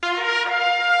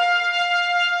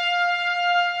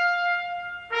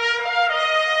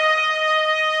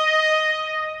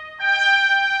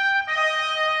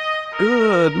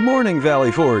Good morning,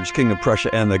 Valley Forge, King of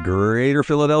Prussia and the greater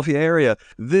Philadelphia area.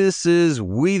 This is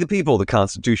We the People, the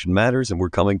Constitution Matters, and we're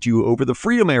coming to you over the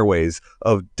Freedom Airways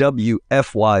of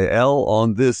WFYL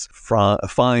on this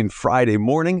fine Friday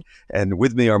morning. And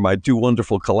with me are my two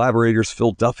wonderful collaborators,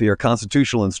 Phil Duffy, our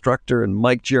constitutional instructor, and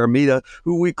Mike Jeremita,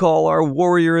 who we call our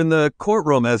warrior in the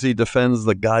courtroom as he defends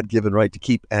the God-given right to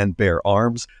keep and bear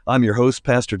arms. I'm your host,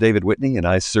 Pastor David Whitney, and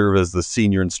I serve as the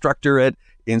senior instructor at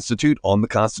Institute on the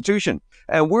Constitution.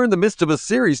 And we're in the midst of a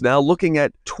series now looking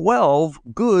at 12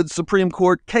 good Supreme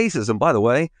Court cases. And by the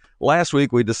way, last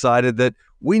week we decided that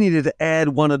we needed to add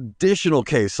one additional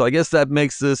case. So I guess that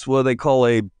makes this what they call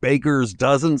a baker's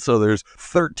dozen. So there's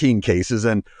 13 cases.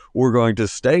 And we're going to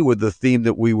stay with the theme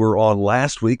that we were on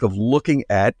last week of looking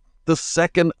at the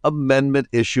Second Amendment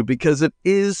issue because it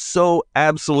is so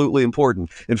absolutely important.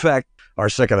 In fact, our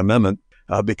Second Amendment,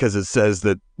 because it says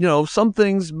that, some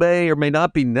things may or may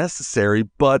not be necessary,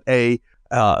 but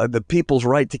the people's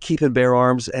right to keep and bear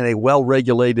arms and a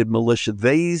well-regulated militia,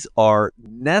 these are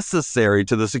necessary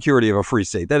to the security of a free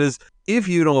state. That is, if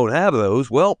you don't have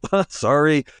those, well,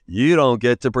 sorry, you don't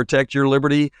get to protect your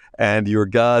liberty and your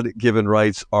God-given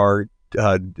rights are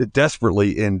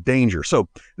desperately in danger. So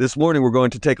this morning, we're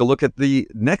going to take a look at the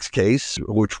next case,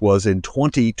 which was in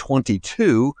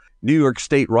 2022, New York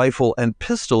State Rifle and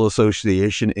Pistol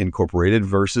Association Incorporated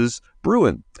versus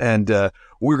Bruin. And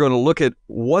we're going to look at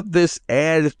what this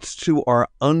adds to our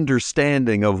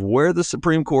understanding of where the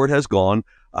Supreme Court has gone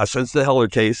since the Heller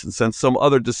case and since some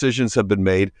other decisions have been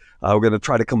made. We're going to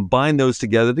try to combine those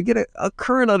together to get a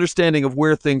current understanding of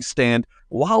where things stand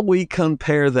while we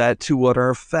compare that to what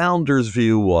our founders'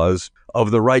 view was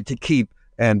of the right to keep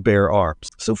and bear arms.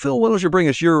 So, Phil, why don't you bring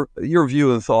us your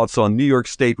view and thoughts on New York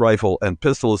State Rifle and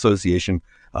Pistol Association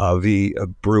v.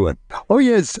 Bruin? Oh,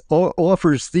 yes,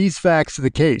 offers these facts of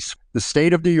the case. The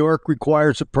state of New York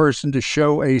requires a person to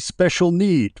show a special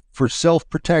need for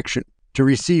self-protection to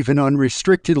receive an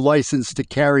unrestricted license to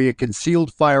carry a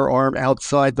concealed firearm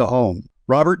outside the home.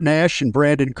 Robert Nash and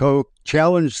Brandon Koch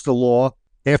challenged the law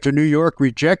after New York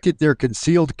rejected their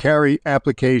concealed carry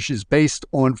applications based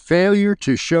on failure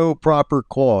to show proper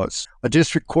cause. A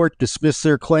district court dismissed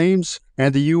their claims,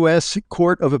 and the U.S.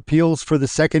 Court of Appeals for the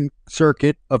Second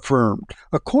Circuit affirmed.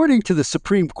 According to the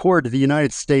Supreme Court of the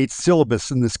United States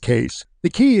syllabus in this case, the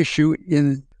key issue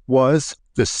was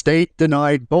the state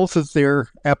denied both of their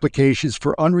applications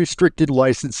for unrestricted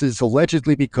licenses,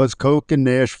 allegedly because Koch and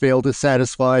Nash failed to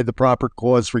satisfy the proper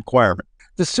cause requirement.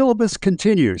 The syllabus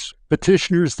continues.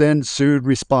 Petitioners then sued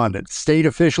respondents. State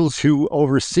officials who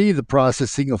oversee the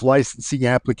processing of licensing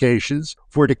applications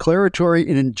for declaratory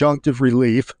and injunctive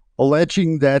relief,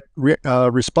 alleging that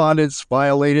respondents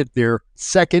violated their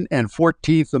Second and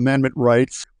 14th Amendment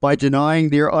rights by denying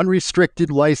their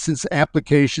unrestricted license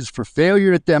applications for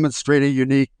failure to demonstrate a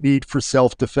unique need for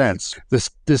self-defense. The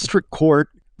district court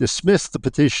dismissed the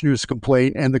petitioner's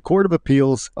complaint, and the Court of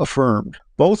Appeals affirmed.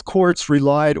 Both courts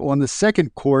relied on the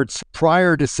second court's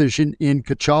prior decision in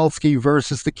Kachalski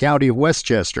versus the County of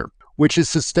Westchester, which has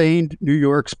sustained New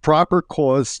York's proper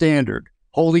cause standard,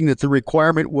 holding that the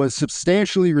requirement was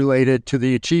substantially related to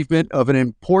the achievement of an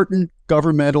important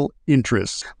governmental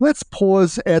interest. Let's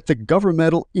pause at the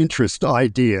governmental interest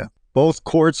idea. Both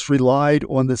courts relied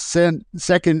on the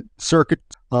Second Circuit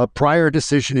prior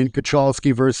decision in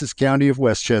Kachalski versus County of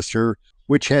Westchester,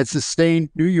 which had sustained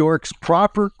New York's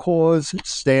proper cause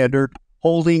standard,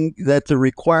 holding that the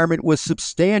requirement was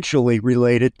substantially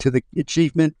related to the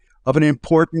achievement of an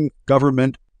important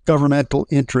governmental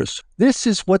interest. This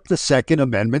is what the Second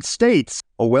Amendment states: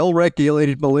 a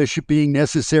well-regulated militia being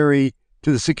necessary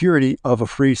to the security of a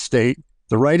free state.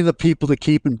 The right of the people to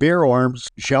keep and bear arms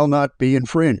shall not be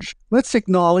infringed. Let's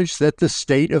acknowledge that the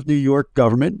state of New York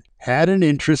government had an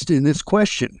interest in this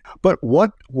question. But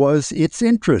what was its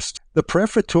interest? The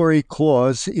prefatory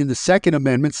clause in the Second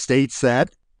Amendment states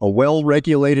that a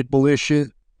well-regulated militia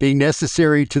being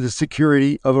necessary to the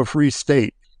security of a free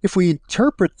state. If we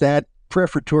interpret that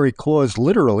prefatory clause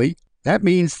literally, that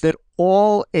means that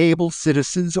all able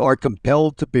citizens are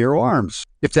compelled to bear arms.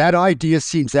 If that idea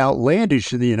seems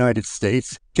outlandish in the United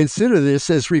States, consider this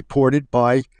as reported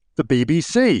by the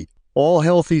BBC. All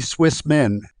healthy Swiss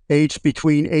men aged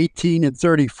between 18 and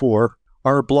 34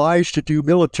 are obliged to do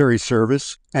military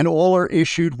service, and all are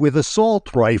issued with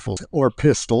assault rifles or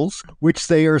pistols, which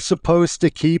they are supposed to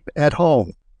keep at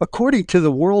home. According to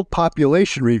the World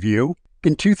Population Review,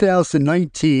 in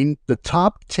 2019, the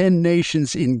top 10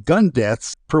 nations in gun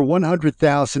deaths per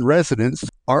 100,000 residents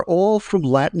are all from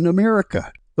Latin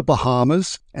America, the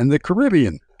Bahamas, and the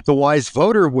Caribbean. The Wise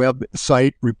Voter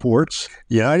website reports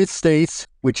the United States,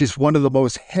 which is one of the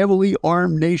most heavily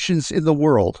armed nations in the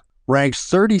world, ranks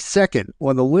 32nd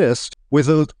on the list with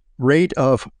a rate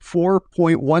of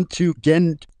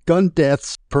 4.12 gun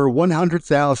deaths per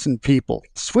 100,000 people.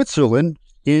 Switzerland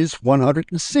is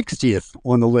 160th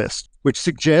on the list, which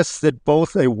suggests that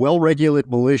both a well-regulated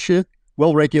militia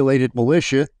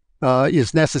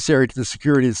is necessary to the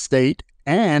security of the state,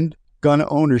 and gun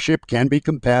ownership can be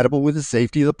compatible with the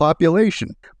safety of the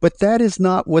population. But that is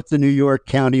not what the New York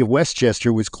County of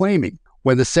Westchester was claiming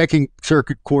when the Second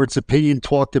Circuit Court's opinion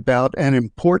talked about an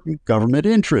important government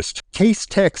interest. Case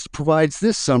text provides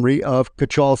this summary of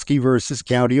Kachalski versus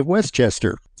County of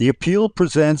Westchester. The appeal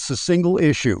presents a single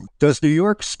issue. Does New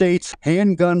York State's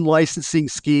handgun licensing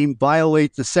scheme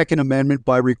violate the Second Amendment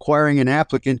by requiring an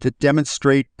applicant to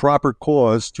demonstrate proper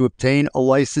cause to obtain a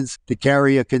license to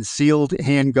carry a concealed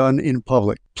handgun in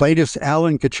public? Plaintiffs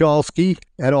Alan Kachalski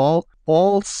et al.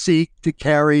 All seek to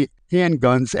carry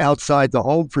handguns outside the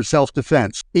home for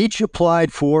self-defense. Each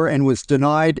applied for and was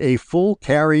denied a full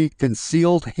carry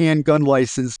concealed handgun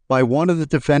license by one of the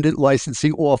defendant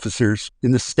licensing officers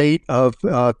in the state of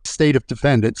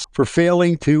defendants for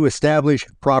failing to establish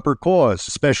proper cause,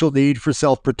 special need for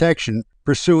self-protection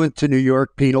pursuant to New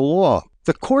York penal law.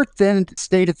 The court then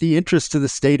stated the interest of the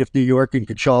state of New York in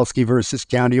Kachalski versus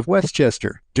County of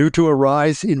Westchester. Due to a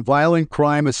rise in violent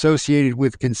crime associated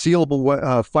with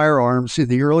concealable firearms in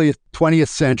the early 20th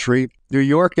century, New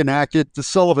York enacted the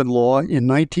Sullivan Law in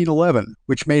 1911,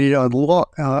 which made it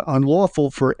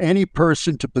unlawful for any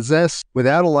person to possess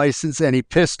without a license any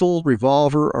pistol,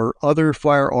 revolver, or other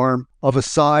firearm of a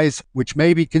size which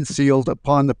may be concealed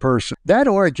upon the person. That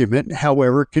argument,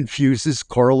 however, confuses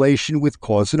correlation with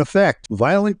cause and effect.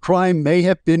 Violent crime may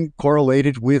have been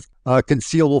correlated with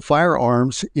concealable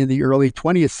firearms in the early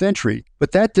 20th century,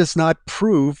 but that does not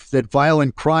prove that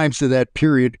violent crimes of that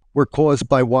period were caused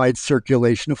by wide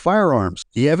circulation of firearms.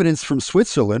 The evidence from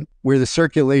Switzerland, where the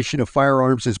circulation of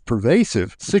firearms is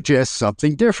pervasive, suggests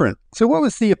something different. So what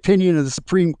was the opinion of the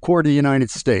Supreme Court of the United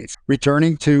States?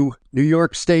 Returning to New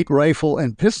York State Rifle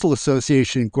and Pistol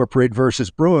Association Incorporated versus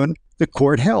Bruin, the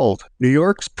court held New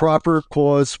York's proper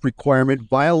cause requirement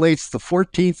violates the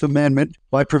 14th Amendment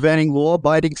by preventing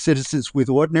law-abiding citizens with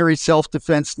ordinary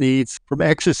self-defense needs from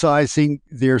exercising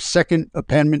their Second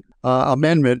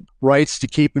Amendment rights to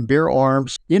keep and bear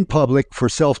arms in public for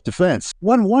self-defense.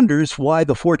 One wonders why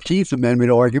the 14th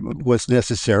Amendment argument was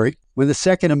necessary when the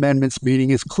Second Amendment's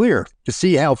meaning is clear. To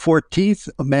see how 14th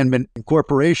Amendment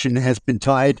incorporation has been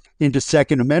tied into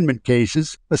Second Amendment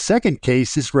cases, a second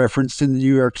case is referenced in the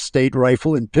New York State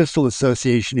Rifle and Pistol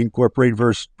Association Incorporated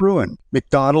versus Bruin,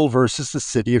 McDonald versus the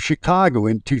City of Chicago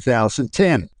in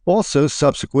 2010, also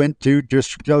subsequent to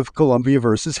District of Columbia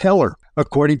versus Heller.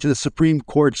 According to the Supreme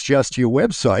Court's Justia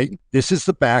website, this is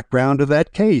the background of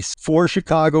that case. 4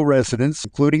 Chicago residents,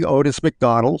 including Otis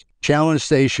McDonald,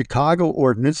 challenged a Chicago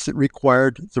ordinance that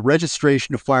required the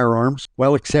registration of firearms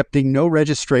while accepting no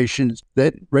registrations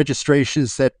that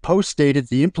postdated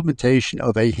the implementation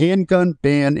of a handgun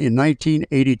ban in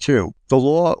 1982. The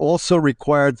law also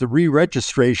required the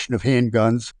re-registration of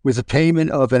handguns with a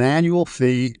payment of an annual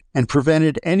fee and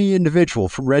prevented any individual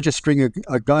from registering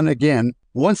a gun again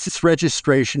once its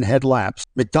registration had lapsed.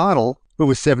 McDonald, who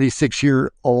was 76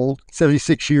 years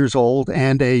old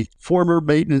and a former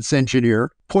maintenance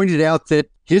engineer, pointed out that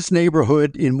his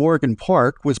neighborhood in Morgan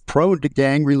Park was prone to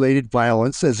gang-related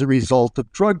violence as a result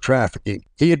of drug trafficking.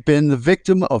 He had been the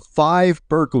victim of 5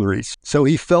 burglaries, so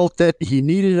he felt that he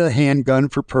needed a handgun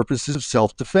for purposes of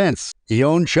self-defense. He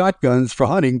owned shotguns for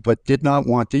hunting, but did not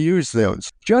want to use those.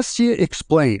 Justia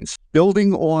explains,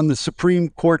 building on the Supreme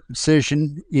Court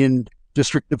decision in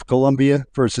District of Columbia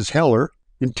versus Heller,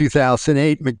 in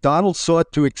 2008, McDonald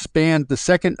sought to expand the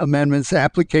Second Amendment's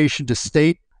application to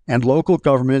state and local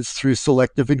governments through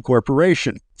selective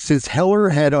incorporation. Since Heller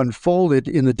had unfolded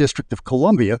in the District of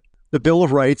Columbia, the Bill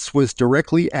of Rights was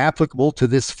directly applicable to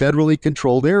this federally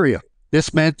controlled area.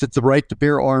 This meant that the right to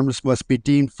bear arms must be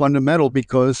deemed fundamental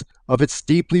because of its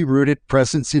deeply rooted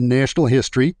presence in national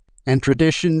history and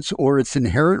traditions or its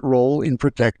inherent role in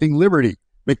protecting liberty.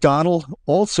 McDonald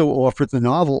also offered the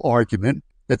novel argument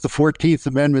that the 14th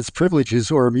Amendment's Privileges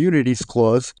or Immunities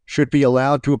Clause should be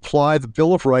allowed to apply the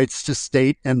Bill of Rights to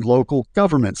state and local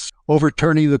governments,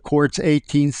 overturning the court's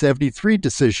 1873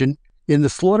 decision in the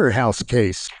Slaughterhouse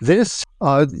case. This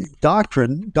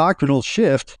doctrinal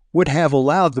shift would have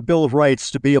allowed the Bill of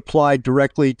Rights to be applied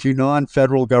directly to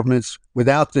non-federal governments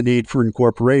without the need for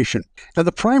incorporation. Now,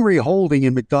 the primary holding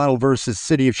in McDonald versus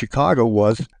City of Chicago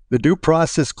was the Due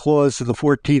Process Clause of the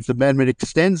 14th Amendment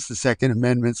extends the Second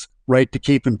Amendment's right to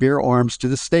keep and bear arms to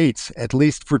the states, at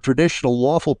least for traditional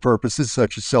lawful purposes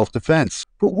such as self-defense.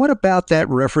 But what about that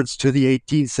reference to the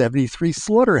 1873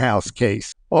 slaughterhouse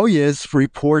case? Oyez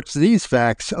reports these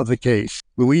facts of the case.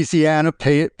 Louisiana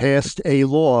passed a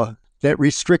law that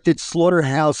restricted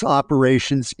slaughterhouse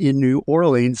operations in New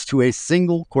Orleans to a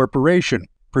single corporation.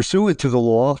 Pursuant to the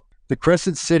law, the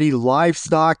Crescent City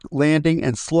Livestock Landing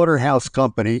and Slaughterhouse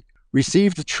Company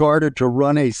received a charter to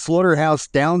run a slaughterhouse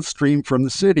downstream from the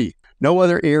city. No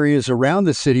other areas around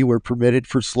the city were permitted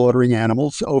for slaughtering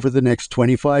animals over the next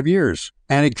 25 years,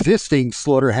 and existing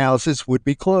slaughterhouses would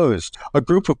be closed. A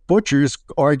group of butchers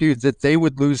argued that they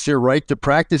would lose their right to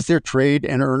practice their trade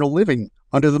and earn a living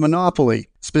under the monopoly.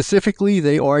 Specifically,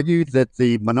 they argued that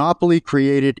the monopoly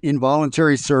created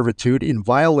involuntary servitude in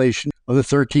violation of the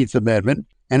 13th Amendment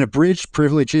and abridged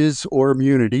privileges or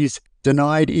immunities,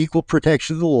 denied equal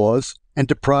protection of the laws, and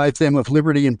deprived them of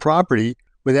liberty and property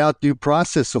without due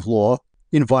process of law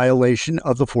in violation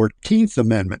of the 14th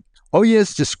Amendment.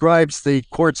 Oyez describes the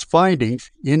court's findings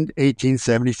in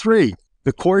 1873.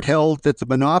 The court held that the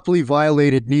monopoly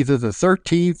violated neither the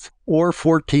 13th or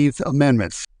 14th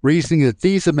Amendments, reasoning that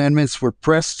these amendments were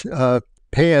passed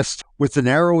with the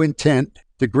narrow intent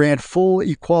to grant full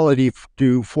equality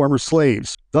to former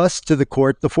slaves. Thus, to the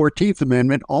court, the 14th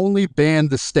Amendment only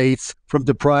banned the states from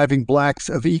depriving blacks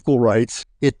of equal rights.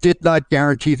 It did not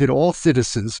guarantee that all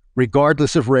citizens,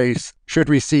 regardless of race, should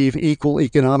receive equal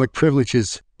economic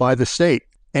privileges by the state.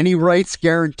 Any rights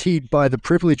guaranteed by the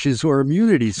Privileges or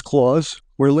Immunities Clause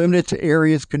were limited to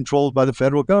areas controlled by the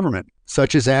federal government,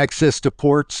 such as access to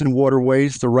ports and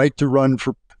waterways, the right to run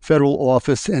for federal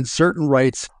office, and certain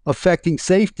rights affecting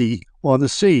safety on the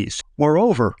seas.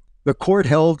 Moreover, the court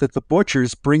held that the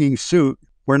butchers bringing suit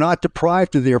were not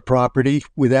deprived of their property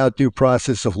without due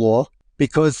process of law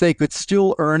because they could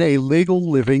still earn a legal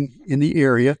living in the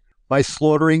area by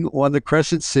slaughtering on the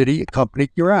Crescent City Company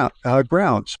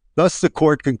grounds. Thus, the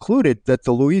court concluded that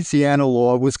the Louisiana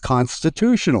law was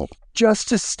constitutional.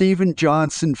 Justice Stephen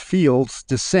Johnson Field's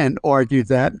dissent argued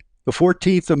that the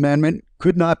 14th Amendment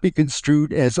could not be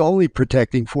construed as only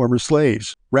protecting former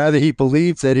slaves. Rather, he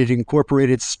believed that it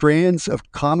incorporated strands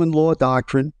of common law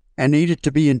doctrine and needed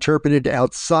to be interpreted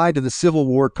outside of the Civil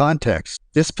War context.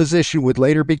 This position would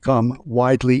later become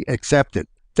widely accepted.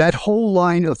 That whole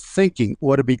line of thinking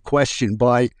ought to be questioned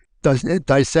by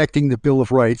dissecting the Bill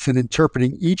of Rights and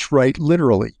interpreting each right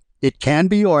literally. It can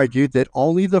be argued that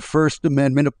only the First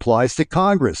Amendment applies to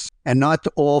Congress and not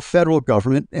to all federal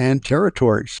government and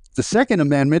territories. The Second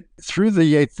Amendment, through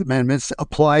the Eighth Amendments,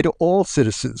 apply to all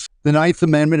citizens. The Ninth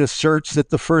Amendment asserts that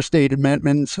the first 8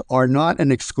 amendments are not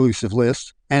an exclusive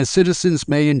list, and citizens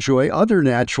may enjoy other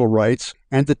natural rights,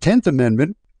 and the 10th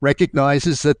Amendment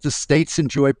recognizes that the states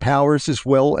enjoy powers as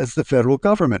well as the federal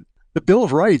government. The Bill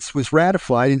of Rights was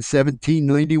ratified in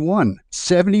 1791,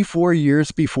 74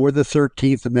 years before the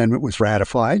 13th Amendment was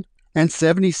ratified, and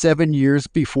 77 years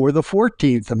before the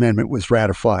 14th Amendment was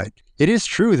ratified. It is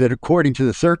true that according to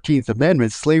the 13th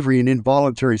Amendment, slavery and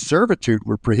involuntary servitude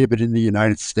were prohibited in the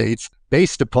United States.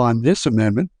 Based upon this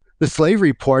amendment, the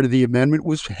slavery part of the amendment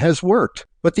has worked,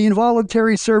 but the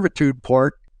involuntary servitude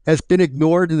part has been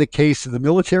ignored in the case of the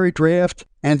military draft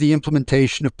and the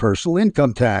implementation of personal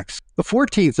income tax. The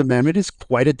 14th Amendment is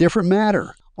quite a different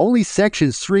matter. Only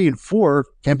sections 3 and 4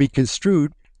 can be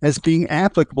construed as being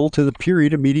applicable to the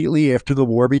period immediately after the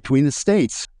war between the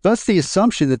states. Thus, the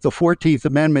assumption that the 14th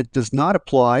Amendment does not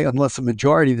apply unless a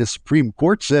majority of the Supreme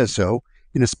Court says so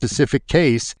in a specific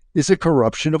case is a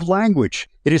corruption of language.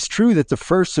 It is true that the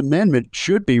First Amendment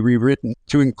should be rewritten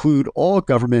to include all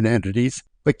government entities,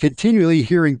 but continually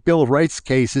hearing Bill of Rights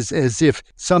cases as if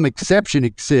some exception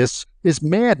exists is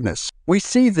madness. We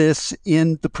see this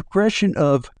in the progression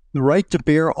of the right to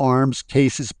bear arms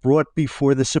cases brought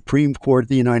before the Supreme Court of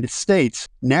the United States.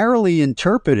 Narrowly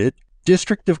interpreted,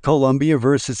 District of Columbia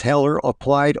versus Heller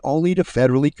applied only to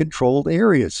federally controlled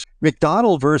areas.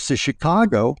 McDonald versus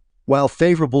Chicago, while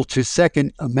favorable to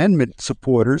Second Amendment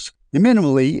supporters,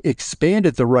 minimally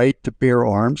expanded the right to bear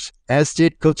arms, as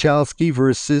did Kochalski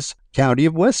versus County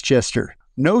of Westchester.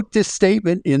 Note this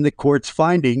statement in the court's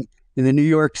finding in the New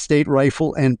York State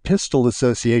Rifle and Pistol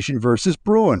Association versus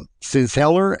Bruin. Since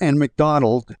Heller and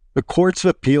McDonald, the courts of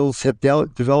appeals have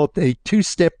developed a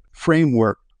 2-step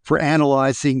framework for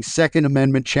analyzing Second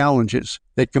Amendment challenges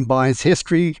that combines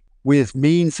history with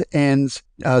means-ends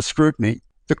scrutiny.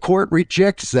 The court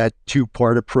rejects that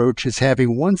 2-part approach as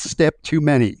having one step too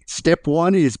many. Step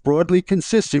 1 is broadly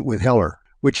consistent with Heller,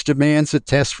 which demands a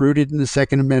test rooted in the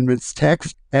Second Amendment's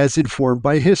text as informed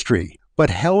by history. But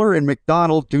Heller and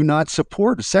McDonald do not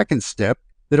support a second step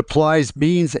that applies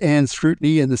means and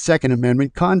scrutiny in the Second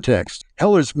Amendment context.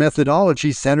 Heller's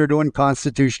methodology centered on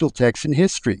constitutional text and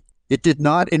history. It did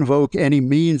not invoke any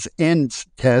means-ends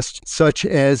test such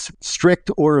as strict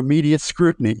or immediate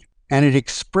scrutiny, and it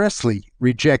expressly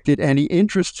rejected any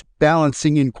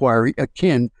interest-balancing inquiry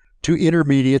akin to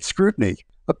intermediate scrutiny.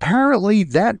 Apparently,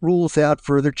 that rules out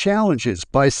further challenges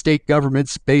by state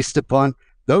governments based upon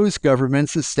those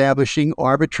governments establishing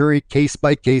arbitrary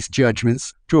case-by-case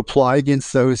judgments to apply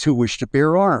against those who wish to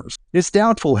bear arms. It is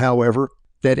doubtful, however,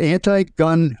 that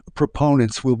anti-gun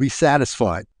proponents will be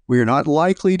satisfied. We are not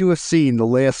likely to have seen the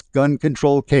last gun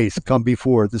control case come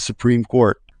before the Supreme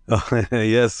Court.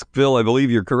 Yes, Phil, I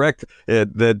believe you're correct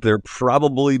that there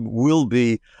probably will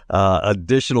be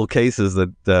additional cases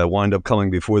that wind up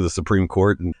coming before the Supreme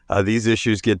Court, and these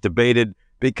issues get debated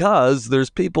because there's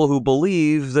people who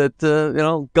believe that,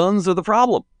 guns are the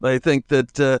problem. They think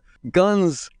that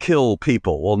guns kill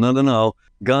people. Well, no.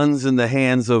 Guns in the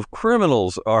hands of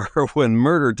criminals are when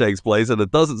murder takes place, and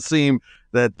it doesn't seem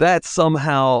that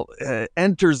somehow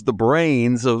enters the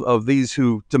brains of these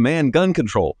who demand gun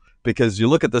control. Because you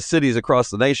look at the cities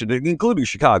across the nation, including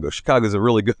Chicago. Chicago is a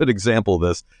really good example of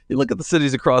this. You look at the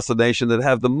cities across the nation that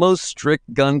have the most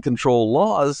strict gun control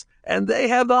laws, and they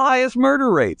have the highest murder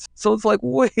rates. So it's like,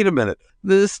 wait a minute,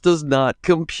 this does not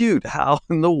compute. How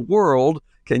in the world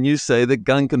can you say that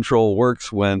gun control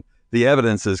works when the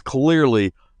evidence is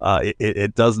clearly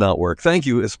it does not work? Thank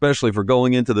you, especially for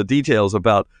going into the details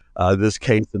about this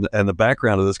case and the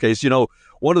background of this case.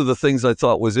 One of the things I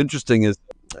thought was interesting is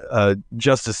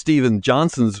Justice Stephen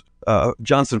Johnson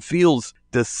Field's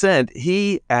dissent.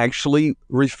 He actually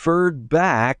referred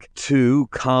back to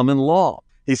common law.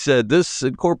 He said this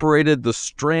incorporated the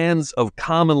strands of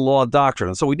common law doctrine.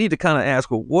 And so we need to kind of ask,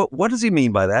 well, what does he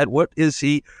mean by that? What is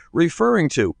he referring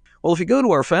to? Well, if you go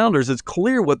to our founders, it's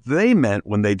clear what they meant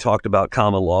when they talked about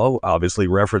common law, obviously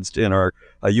referenced in our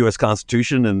U.S.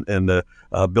 Constitution and the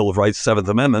Bill of Rights, Seventh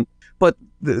Amendment. But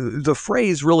the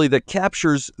phrase really that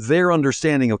captures their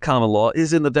understanding of common law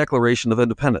is in the Declaration of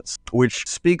Independence, which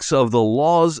speaks of the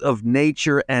laws of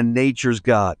nature and nature's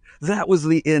God. That was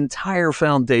the entire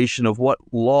foundation of what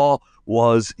law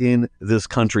was in this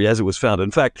country as it was founded.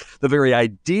 In fact, the very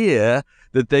idea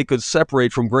that they could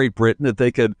separate from Great Britain, that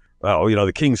they could,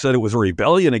 the king said it was a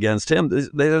rebellion against him. They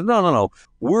said, no.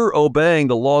 We're obeying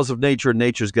the laws of nature and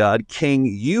nature's God. King,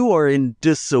 you are in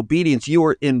disobedience. You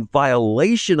are in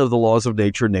violation of the laws of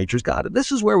nature and nature's God. And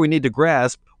this is where we need to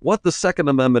grasp what the Second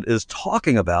Amendment is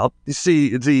talking about. You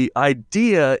see, the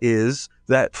idea is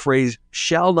that phrase,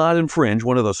 shall not infringe,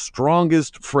 one of the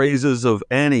strongest phrases of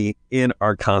any in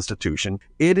our Constitution.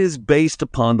 It is based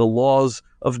upon the laws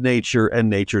of nature and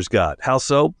nature's God. How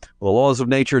so? Well, the laws of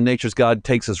nature and nature's God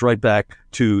takes us right back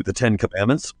to the Ten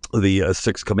Commandments, the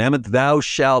Sixth Commandment, thou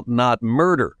shalt not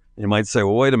murder. You might say,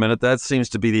 well, wait a minute, that seems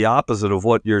to be the opposite of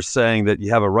what you're saying, that you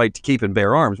have a right to keep and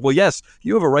bear arms. Well, yes,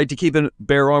 you have a right to keep and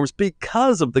bear arms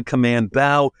because of the command,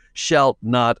 thou shalt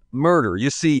not murder. You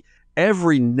see,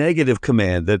 every negative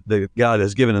command that God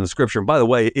has given in the scripture, and by the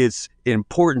way, it's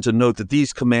important to note that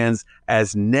these commands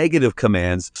as negative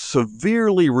commands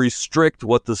severely restrict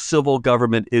what the civil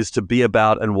government is to be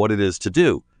about and what it is to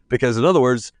do. Because in other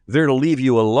words, they're to leave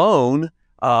you alone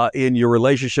in your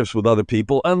relationships with other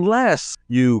people unless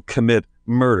you commit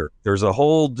murder. There's a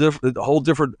whole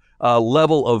different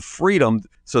level of freedom.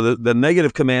 So the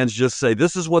negative commands just say,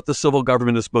 this is what the civil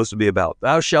government is supposed to be about.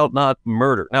 Thou shalt not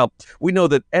murder. Now, we know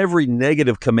that every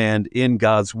negative command in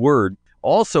God's word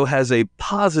also has a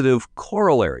positive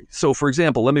corollary. So, for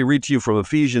example, let me read to you from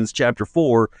Ephesians chapter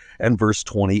 4 and verse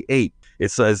 28.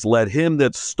 It says, let him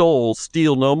that stole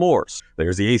steal no more.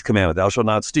 There's the eighth commandment, thou shalt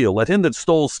not steal. Let him that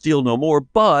stole steal no more,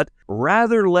 but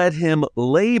rather let him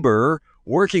labor,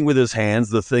 working with his hands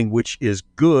the thing which is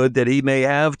good, that he may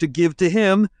have to give to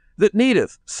him that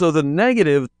needeth. So the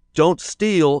negative, don't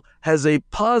steal, has a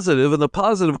positive, and the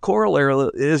positive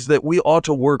corollary is that we ought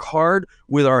to work hard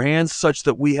with our hands such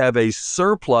that we have a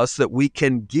surplus that we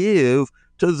can give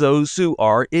to those who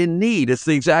are in need. It's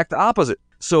the exact opposite.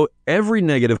 So every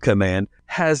negative command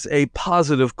has a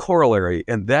positive corollary,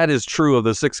 and that is true of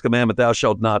the sixth commandment, thou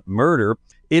shalt not murder.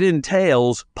 It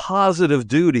entails positive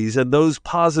duties, and those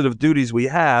positive duties we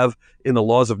have in the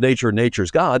laws of nature and nature's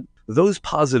God, those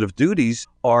positive duties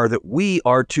are that we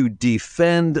are to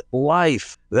defend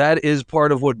life. That is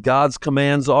part of what God's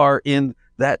commands are in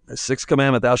that sixth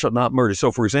commandment, thou shalt not murder.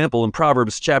 So, for example, in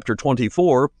Proverbs chapter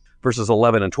 24, verses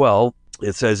 11 and 12,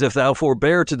 it says, if thou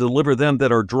forbear to deliver them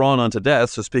that are drawn unto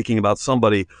death, so speaking about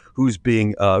somebody who's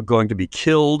being going to be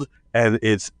killed, and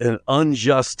it's an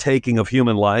unjust taking of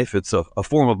human life, it's a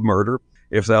form of murder.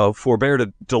 if thou forbear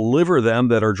to deliver them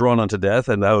that are drawn unto death,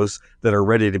 and those that are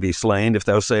ready to be slain, if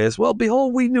thou sayest, well,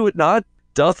 behold, we knew it not,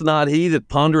 doth not he that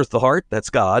pondereth the heart, that's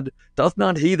God, doth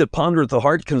not he that pondereth the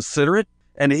heart consider it?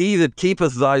 And he that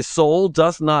keepeth thy soul,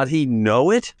 doth not he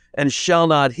know it? And shall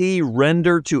not he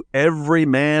render to every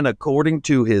man according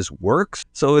to his works?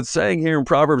 So it's saying here in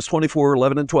Proverbs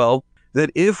 24:11 and 12, that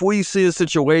if we see a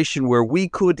situation where we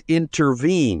could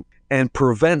intervene and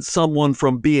prevent someone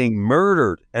from being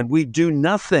murdered and we do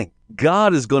nothing,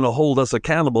 God is going to hold us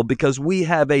accountable because we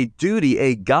have a duty,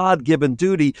 a God-given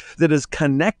duty that is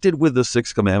connected with the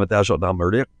sixth commandment, thou shalt not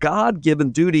murder,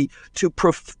 God-given duty to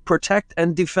protect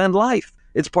and defend life.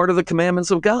 It's part of the commandments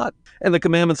of God. And the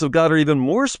commandments of God are even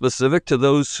more specific to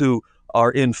those who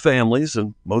are in families,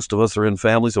 and most of us are in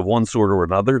families of one sort or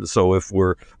another. So if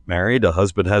we're married, a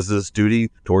husband has this duty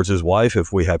towards his wife.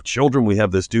 If we have children, we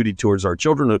have this duty towards our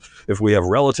children. If we have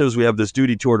relatives, we have this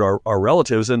duty toward our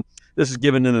relatives. And this is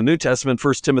given in the New Testament,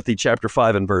 1 Timothy chapter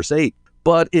 5 and verse 8.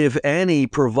 But if any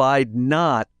provide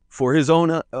not for his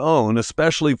own,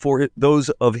 especially for those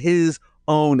of his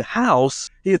own house,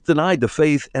 he hath denied the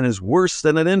faith and is worse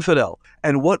than an infidel.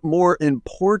 And what more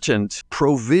important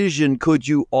provision could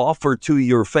you offer to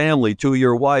your family, to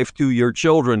your wife, to your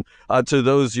children, to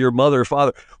those, your mother,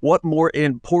 father? What more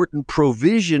important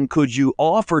provision could you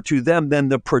offer to them than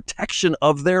the protection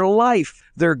of their life,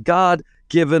 their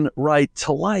God-given right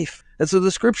to life? And so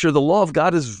the scripture, the law of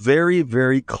God is very,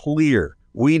 very clear.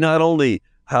 We not only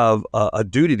have a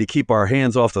duty to keep our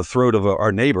hands off the throat of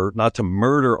our neighbor, not to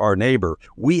murder our neighbor.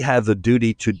 We have the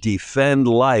duty to defend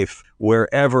life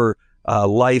wherever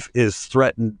life is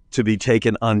threatened to be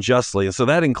taken unjustly. And so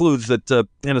that includes that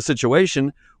in a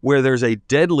situation where there's a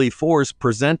deadly force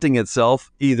presenting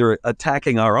itself, either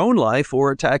attacking our own life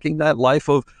or attacking that life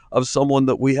of someone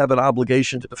that we have an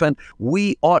obligation to defend,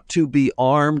 we ought to be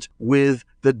armed with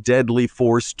the deadly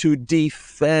force to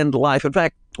defend life. In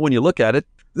fact, when you look at it,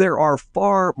 there are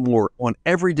far more on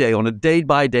a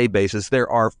day-by-day basis, there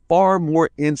are far more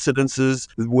incidences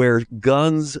where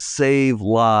guns save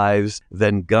lives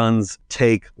than guns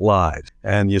take lives.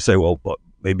 And you say, well,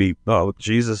 maybe,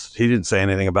 Jesus, he didn't say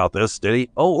anything about this, did he?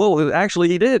 Oh, well, actually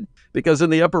he did. Because in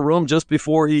the upper room, just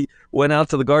before he went out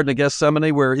to the Garden of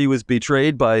Gethsemane, where he was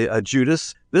betrayed by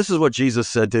Judas, this is what Jesus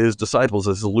said to his disciples.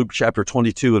 This is Luke chapter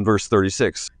 22 and verse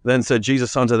 36. Then said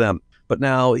Jesus unto them, but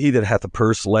now he that hath a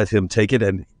purse, let him take it,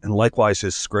 and likewise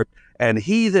his scrip. And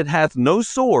he that hath no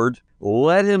sword,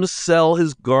 let him sell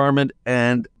his garment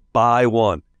and buy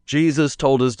one. Jesus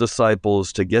told his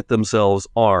disciples to get themselves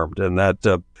armed, and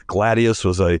that gladius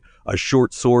was a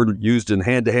short sword used in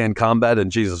hand-to-hand combat,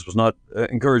 and Jesus was not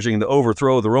encouraging the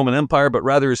overthrow of the Roman Empire, but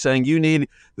rather saying you need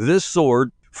this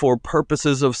sword for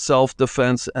purposes of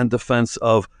self-defense and defense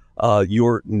of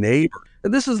your neighbor.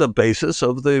 And this is the basis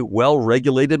of the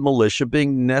well-regulated militia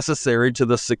being necessary to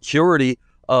the security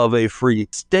of a free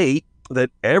state,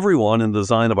 that everyone in the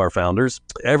design of our founders,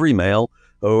 every male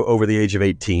over the age of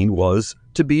 18, was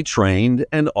to be trained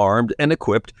and armed and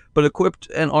equipped, but equipped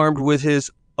and armed with his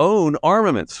own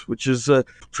armaments, which is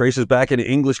traces back into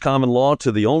English common law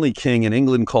to the only king in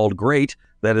England called Great,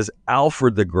 that is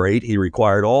Alfred the Great. He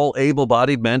required all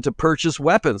able-bodied men to purchase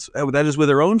weapons, that is with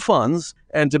their own funds,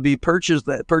 and to be purchase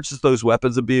those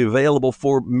weapons and be available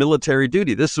for military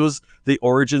duty. This was the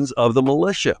origins of the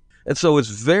militia. And so it's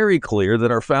very clear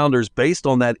that our founders, based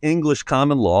on that English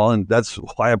common law, and that's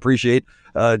why I appreciate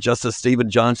Justice Stephen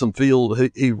Johnson Field,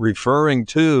 he referring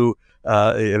to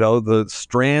the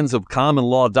strands of common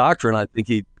law doctrine. I think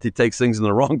he takes things in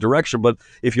the wrong direction. But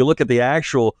if you look at the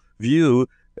actual view,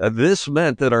 this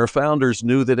meant that our founders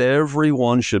knew that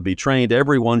everyone should be trained,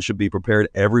 everyone should be prepared,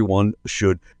 everyone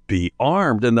should be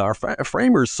armed. And our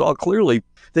framers saw clearly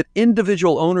that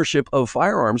individual ownership of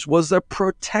firearms was a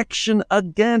protection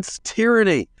against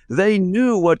tyranny. They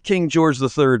knew what King George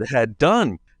III had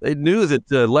done. They knew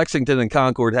that Lexington and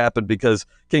Concord happened because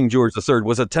King George III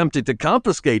was attempting to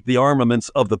confiscate the armaments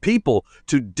of the people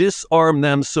to disarm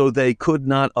them so they could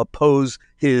not oppose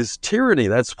his tyranny.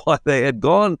 That's why they had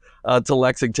gone to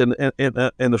Lexington in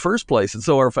the first place. And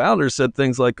so our founders said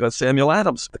things like Samuel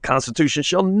Adams, the Constitution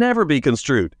shall never be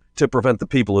construed to prevent the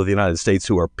people of the United States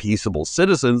who are peaceable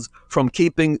citizens from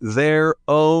keeping their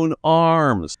own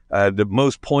arms.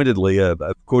 Most pointedly, I've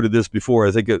quoted this before,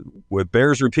 I think it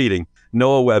bears repeating,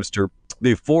 Noah Webster,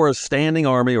 before a standing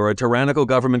army or a tyrannical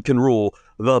government can rule,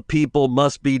 the people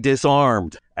must be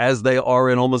disarmed. As they are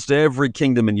in almost every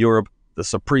kingdom in Europe, the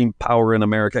supreme power in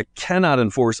America cannot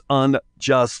enforce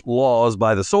unjust laws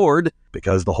by the sword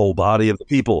because the whole body of the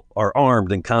people are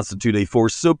armed and constitute a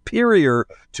force superior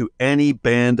to any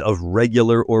band of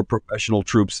regular or professional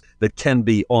troops that can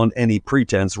be on any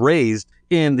pretense raised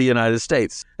in the United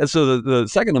States. And so the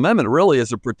Second Amendment really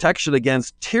is a protection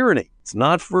against tyranny. It's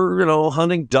not for,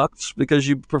 hunting ducks because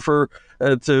you prefer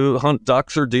to hunt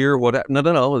ducks or deer, whatever.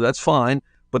 No, that's fine.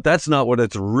 But that's not what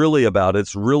it's really about.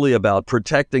 It's really about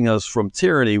protecting us from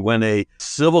tyranny when a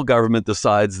civil government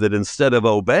decides that instead of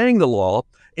obeying the law,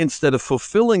 instead of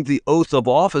fulfilling the oath of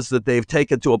office that they've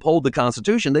taken to uphold the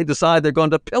Constitution, they decide they're going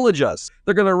to pillage us.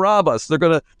 They're going to rob us. They're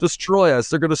going to destroy us.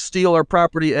 They're going to steal our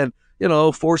property and,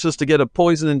 force us to get a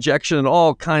poison injection and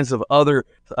all kinds of other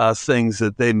things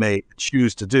that they may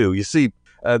choose to do. You see,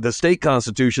 the state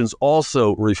constitutions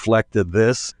also reflected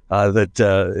this,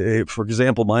 for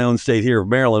example, my own state here of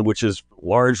Maryland, which is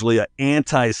largely an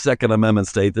anti-Second Amendment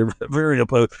state. They're very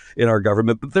opposed in our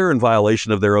government, but they're in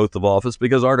violation of their oath of office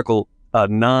because Article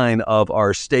 9 of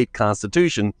our state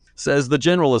constitution says the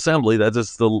General Assembly, that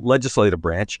is the legislative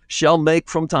branch, shall make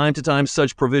from time to time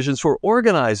such provisions for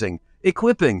organizing,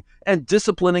 equipping, and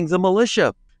disciplining the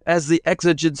militia as the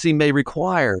exigency may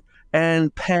require,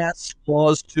 and pass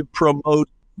laws to promote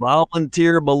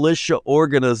volunteer militia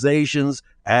organizations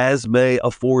as may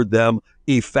afford them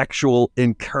effectual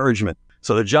encouragement.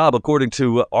 So the job, according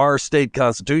to our state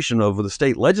constitution of the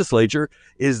state legislature,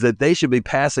 is that they should be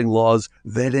passing laws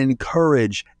that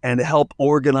encourage and help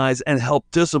organize and help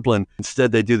discipline.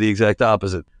 Instead, they do the exact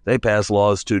opposite. They pass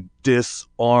laws to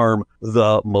disarm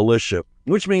the militia,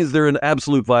 which means they're in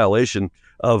absolute violation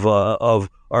of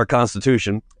our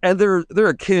Constitution. And they're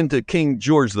akin to King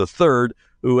George III,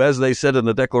 who, as they said in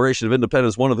the Declaration of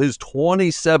Independence, one of his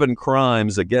 27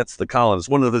 crimes against the colonists,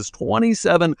 one of his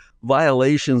 27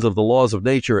 violations of the laws of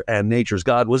nature and nature's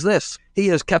God was this: he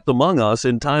has kept among us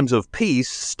in times of peace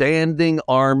standing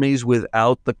armies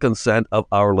without the consent of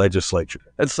our legislature.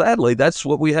 And sadly, that's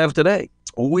what we have today.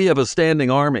 We have a standing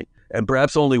army. And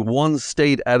perhaps only one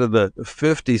state out of the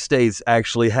 50 states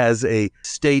actually has a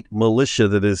state militia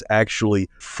that is actually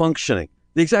functioning.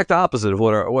 The exact opposite of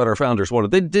what our founders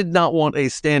wanted. They did not want a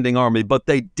standing army, but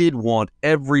they did want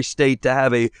every state to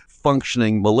have a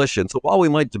functioning militia. And so while we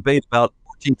might debate about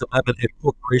 14th Amendment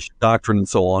incorporation doctrine and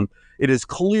so on, it is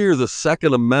clear the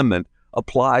Second Amendment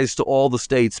applies to all the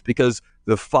states because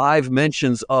the 5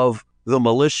 mentions of the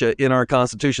militia in our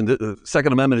Constitution, the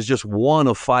Second Amendment is just one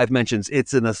of 5 mentions.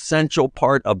 It's an essential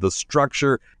part of the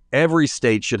structure. Every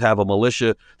state should have a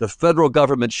militia. The federal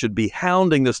government should be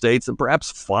hounding the states and perhaps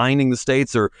fining the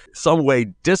states or some way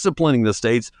disciplining the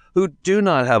states who do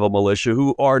not have a militia,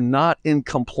 who are not in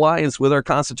compliance with our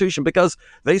Constitution because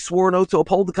they swore an oath to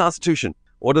uphold the Constitution.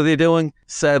 What are they doing?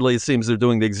 Sadly, it seems they're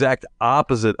doing the exact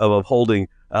opposite of upholding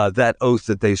that oath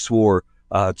that they swore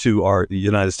to our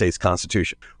United States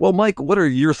Constitution. Well, Mike, what are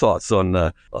your thoughts on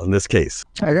this case?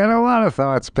 I got a lot of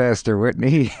thoughts, Pastor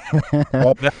Whitney.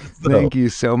 Thank you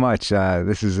so much.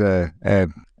 This is a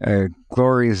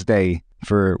glorious day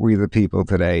for we the people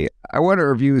today. I want to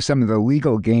review some of the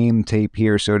legal game tape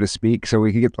here, so to speak, so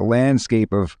we can get the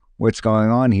landscape of what's going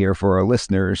on here for our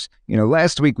listeners.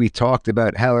 Last week we talked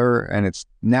about Heller and its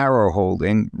narrow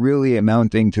holding, really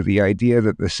amounting to the idea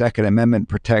that the Second Amendment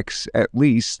protects at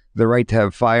least the right to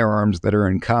have firearms that are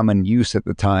in common use at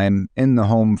the time in the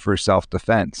home for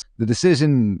self-defense. The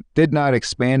decision did not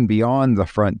expand beyond the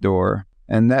front door,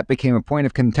 and that became a point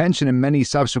of contention in many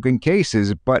subsequent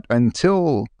cases, but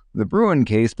until the Bruin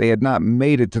case, they had not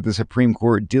made it to the Supreme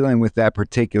Court dealing with that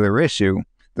particular issue.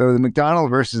 Though the McDonald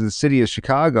versus the City of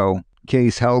Chicago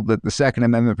case held that the Second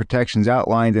Amendment protections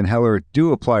outlined in Heller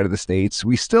do apply to the states,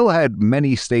 we still had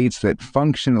many states that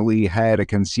functionally had a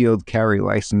concealed carry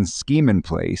license scheme in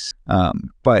place.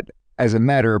 But as a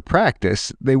matter of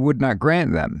practice, they would not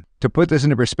grant them. To put this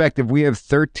into perspective, we have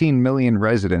 13 million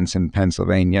residents in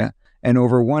Pennsylvania, and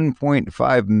over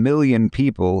 1.5 million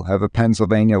people have a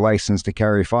Pennsylvania license to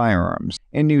carry firearms.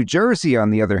 In New Jersey,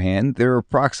 on the other hand, there are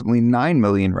approximately 9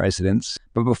 million residents,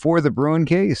 but before the Bruin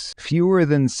case, fewer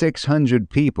than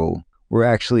 600 people were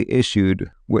actually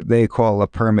issued what they call a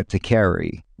permit to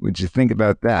carry. Would you think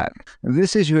about that?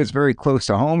 This issue is very close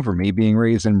to home for me, being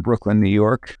raised in Brooklyn, New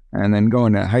York, and then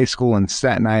going to high school in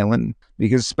Staten Island,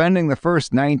 because spending the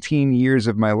first 19 years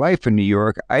of my life in New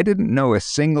York, I didn't know a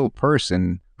single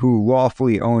person who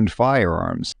lawfully owned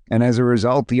firearms. And as a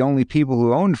result, the only people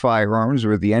who owned firearms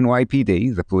were the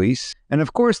NYPD, the police, and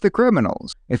of course the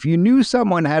criminals. If you knew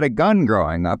someone had a gun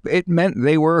growing up, it meant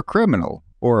they were a criminal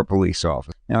or a police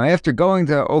officer. Now, after going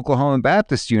to Oklahoma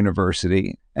Baptist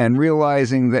University and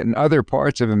realizing that in other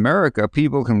parts of America,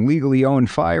 people can legally own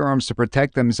firearms to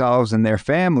protect themselves and their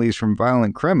families from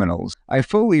violent criminals, I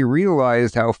fully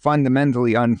realized how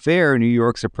fundamentally unfair New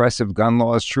York's oppressive gun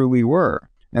laws truly were.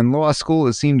 In law school,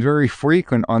 it seemed very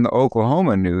frequent on the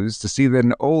Oklahoma news to see that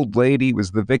an old lady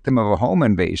was the victim of a home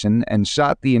invasion and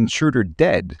shot the intruder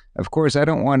dead. Of course, I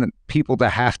don't want people to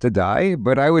have to die,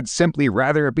 but I would simply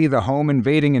rather it be the home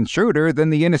invading intruder than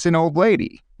the innocent old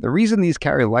lady. The reason these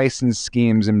carry license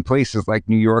schemes in places like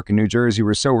New York and New Jersey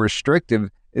were so restrictive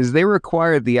is they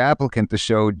required the applicant to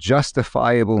show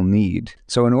justifiable need.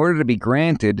 So in order to be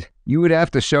granted, you would have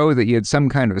to show that you had some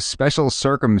kind of special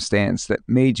circumstance that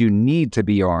made you need to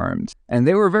be armed. And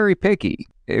they were very picky.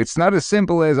 It's not as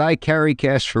simple as I carry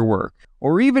cash for work,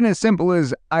 or even as simple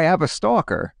as I have a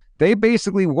stalker. They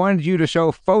basically wanted you to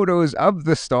show photos of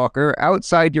the stalker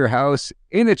outside your house,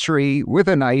 in a tree, with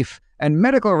a knife, and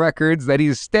medical records that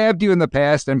he's stabbed you in the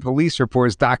past and police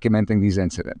reports documenting these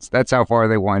incidents. That's how far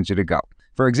they wanted you to go.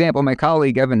 For example, my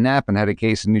colleague Evan Knappen had a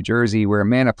case in New Jersey where a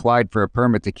man applied for a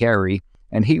permit to carry,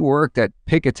 and he worked at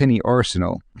Picatinny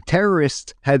Arsenal.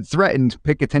 Terrorists had threatened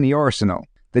Picatinny Arsenal.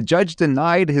 The judge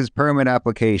denied his permit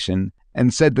application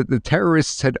and said that the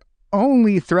terrorists had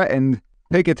only threatened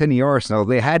Picatinny Arsenal.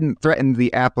 They hadn't threatened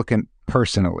the applicant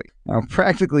personally. Now,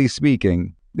 practically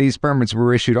speaking, these permits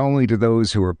were issued only to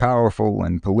those who were powerful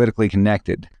and politically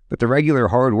connected, but the regular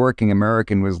hard-working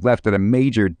American was left at a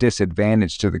major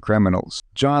disadvantage to the criminals.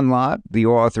 John Lott, the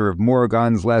author of More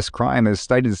Guns, Less Crime, has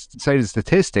cited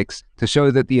statistics to show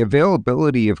that the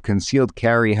availability of concealed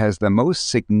carry has the most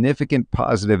significant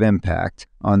positive impact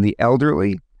on the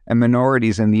elderly and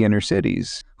minorities in the inner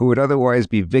cities, who would otherwise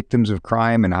be victims of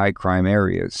crime in high-crime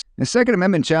areas. The Second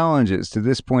Amendment challenges to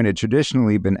this point had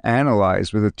traditionally been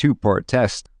analyzed with a two-part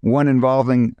test, one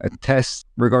involving a test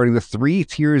regarding the 3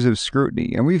 tiers of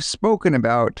scrutiny. And we've spoken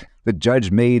about the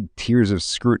judge-made tiers of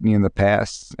scrutiny in the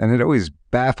past, and it always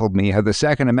baffled me how the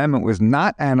Second Amendment was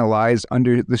not analyzed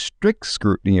under the strict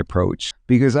scrutiny approach,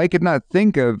 because I could not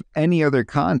think of any other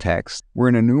context where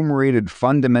an enumerated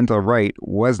fundamental right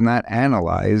was not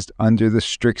analyzed under the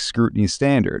strict scrutiny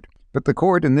standard. But the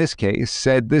court in this case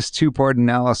said this two-part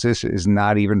analysis is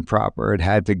not even proper. It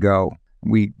had to go.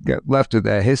 We got left with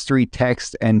a history,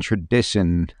 text, and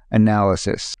tradition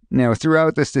analysis. Now,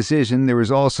 throughout this decision, there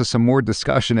was also some more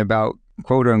discussion about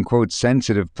quote-unquote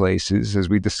sensitive places, as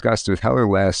we discussed with Heller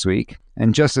last week.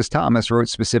 And Justice Thomas wrote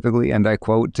specifically, and I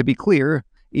quote, "To be clear,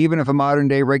 even if a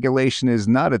modern-day regulation is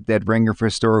not a dead ringer for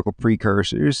historical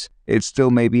precursors, it still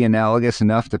may be analogous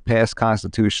enough to pass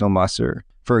constitutional muster.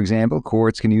 For example,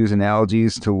 courts can use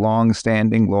analogies to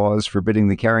long-standing laws forbidding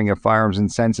the carrying of firearms in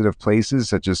sensitive places,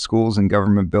 such as schools and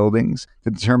government buildings,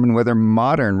 to determine whether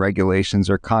modern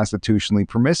regulations are constitutionally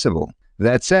permissible.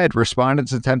 That said,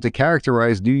 respondents' attempt to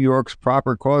characterize New York's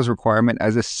proper cause requirement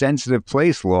as a sensitive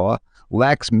place law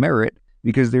lacks merit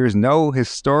because there is no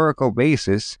historical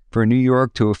basis for New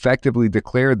York to effectively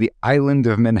declare the island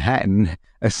of Manhattan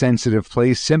a sensitive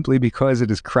place simply because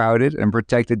it is crowded and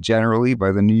protected generally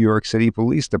by the New York City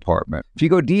Police Department." If you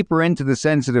go deeper into the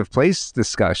sensitive place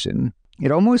discussion,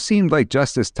 it almost seemed like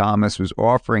Justice Thomas was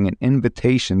offering an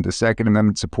invitation to Second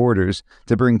Amendment supporters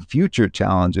to bring future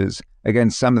challenges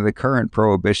against some of the current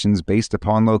prohibitions based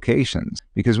upon locations.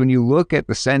 Because when you look at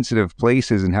the sensitive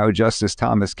places and how Justice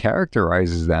Thomas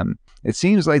characterizes them, it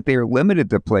seems like they are limited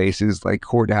to places like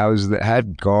courthouses that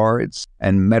had guards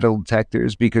and metal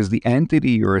detectors because the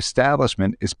entity or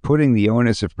establishment is putting the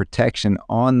onus of protection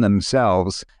on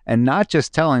themselves and not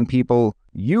just telling people,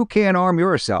 you can't arm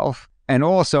yourself, and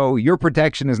also your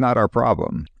protection is not our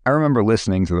problem. I remember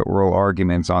listening to the oral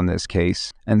arguments on this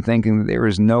case and thinking that there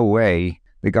is no way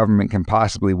the government can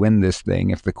possibly win this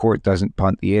thing if the court doesn't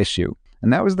punt the issue.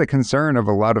 And that was the concern of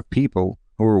a lot of people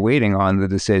who were waiting on the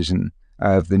decision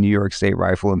of the New York State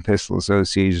Rifle and Pistol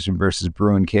Association versus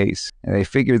Bruin case. And they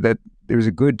figured that there was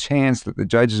a good chance that the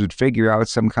judges would figure out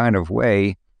some kind of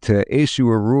way to issue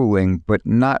a ruling, but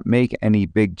not make any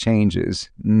big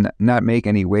changes, not make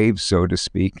any waves, so to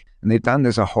speak. And they've done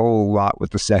this a whole lot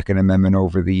with the Second Amendment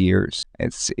over the years.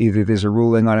 It's either there's a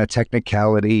ruling on a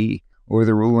technicality, or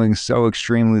the ruling's so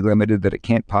extremely limited that it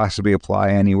can't possibly apply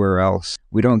anywhere else.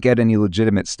 We don't get any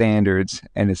legitimate standards,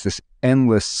 and it's this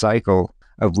endless cycle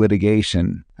of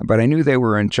litigation. But I knew they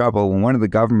were in trouble when one of the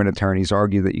government attorneys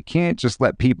argued that you can't just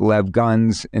let people have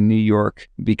guns in New York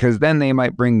because then they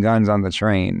might bring guns on the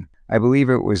train. I believe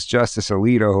it was Justice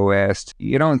Alito who asked,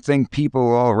 "You don't think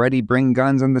people already bring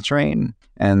guns on the train?"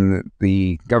 And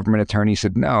the government attorney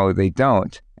said, "No, they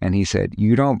don't." And he said,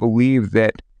 "You don't believe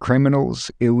that criminals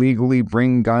illegally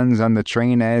bring guns on the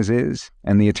train as is?"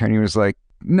 And the attorney was like,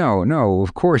 No,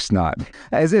 of course not.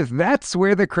 As if that's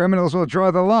where the criminals will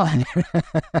draw the line.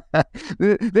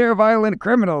 They're violent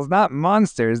criminals, not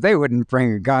monsters. They wouldn't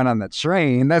bring a gun on the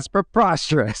train. That's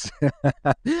preposterous.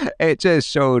 It just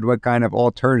showed what kind of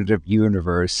alternative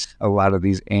universe a lot of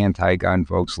these anti-gun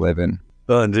folks live in.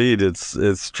 Indeed,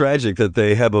 it's tragic that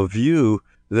they have a view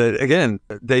that, again,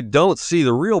 they don't see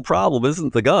the real problem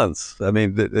isn't the guns. I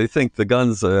mean, they think the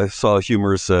guns, I saw a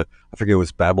humorous, I forget it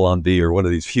was Babylon Bee or one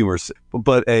of these humorous,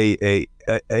 but a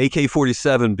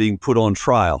AK-47 being put on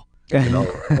trial,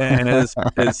 and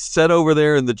it's set over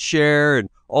there in the chair, and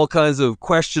all kinds of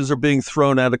questions are being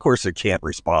thrown out. Of course, it can't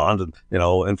respond.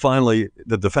 And finally,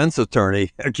 the defense attorney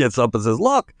gets up and says,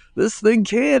 look, this thing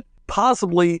can't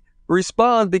possibly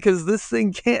respond because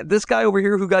this guy over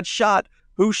here who got shot,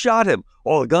 who shot him?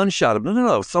 Oh, the gun shot him.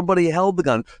 No. Somebody held the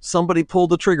gun. Somebody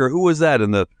pulled the trigger. Who was that?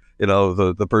 And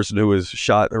the person who was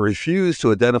shot refused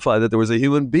to identify that there was a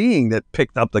human being that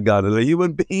picked up the gun and a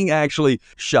human being actually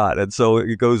shot. And so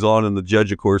it goes on, and the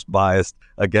judge, of course, biased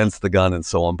against the gun and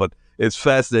so on. But it's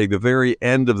fascinating. The very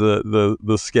end of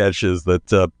the sketch is that,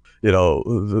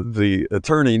 the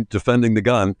attorney defending the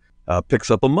gun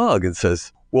picks up a mug and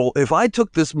says, well, if I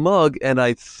took this mug and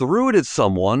I threw it at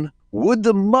someone, would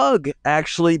the mug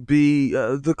actually be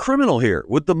the criminal here?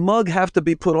 Would the mug have to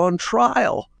be put on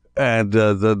trial? And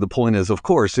the point is, of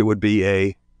course, it would be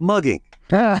a mugging.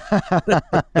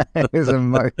 It's a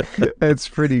mug. That's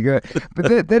pretty good.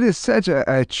 But that is such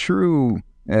a true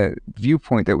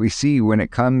viewpoint that we see when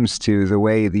it comes to the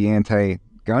way the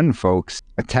anti-gun folks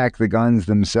attack the guns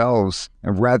themselves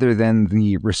rather than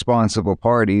the responsible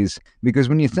parties. Because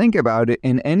when you think about it,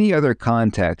 in any other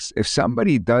context, if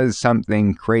somebody does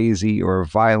something crazy or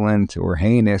violent or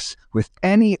heinous with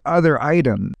any other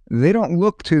item, they don't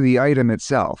look to the item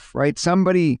itself, right?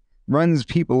 Somebody runs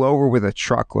people over with a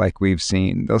truck like we've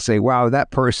seen. They'll say, wow,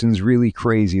 that person's really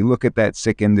crazy. Look at that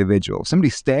sick individual. Somebody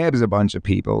stabs a bunch of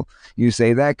people. You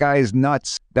say, that guy's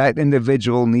nuts. That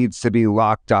individual needs to be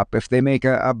locked up. If they make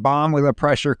a bomb with a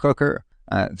pressure cooker,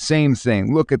 same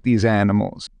thing. Look at these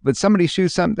animals. But somebody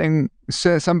shoots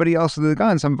somebody else with a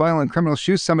gun. Some violent criminal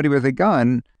shoots somebody with a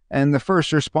gun. And the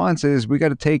first response is, we got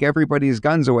to take everybody's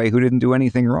guns away who didn't do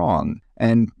anything wrong.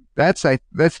 And that's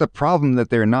the problem that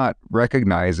they're not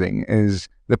recognizing, is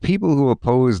the people who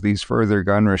oppose these further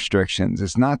gun restrictions.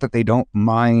 It's not that they don't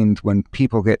mind when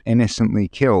people get innocently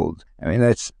killed. I mean,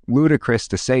 that's ludicrous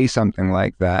to say something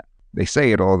like that. They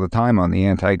say it all the time on the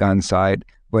anti-gun side,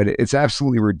 but it's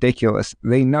absolutely ridiculous.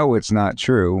 They know it's not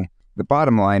true. The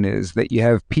bottom line is that you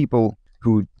have people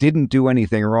who didn't do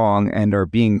anything wrong and are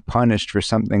being punished for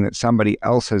something that somebody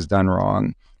else has done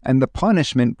wrong. And the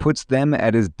punishment puts them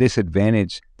at a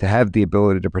disadvantage to have the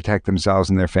ability to protect themselves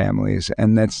and their families.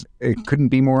 And it couldn't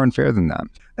be more unfair than that.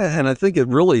 And I think it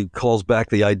really calls back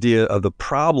the idea of the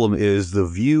problem is the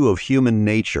view of human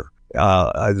nature.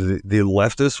 The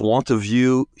leftists want to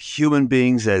view human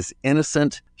beings as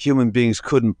innocent. Human beings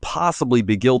couldn't possibly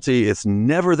be guilty. It's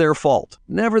never their fault.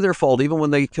 Never their fault. Even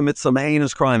when they commit some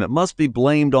heinous crime, it must be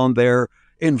blamed on their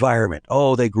environment.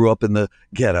 Oh, they grew up in the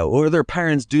ghetto, or their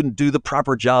parents didn't do the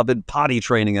proper job in potty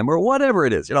training them, or whatever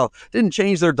it is, didn't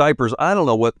change their diapers. I don't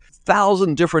know what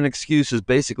 1,000 different excuses,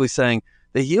 basically saying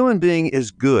the human being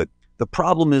is good. The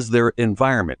problem is their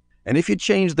environment. And if you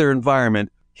change their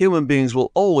environment, human beings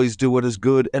will always do what is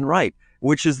good and right,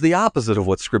 which is the opposite of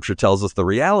what Scripture tells us. The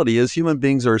reality is human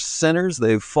beings are sinners.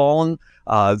 They've fallen.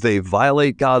 They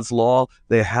violate God's law.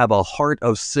 They have a heart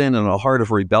of sin and a heart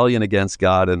of rebellion against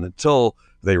God. And until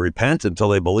they repent, until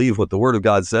they believe what the Word of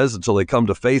God says, until they come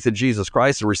to faith in Jesus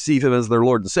Christ and receive Him as their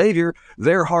Lord and Savior,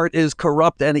 their heart is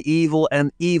corrupt and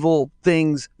evil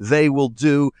things they will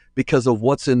do because of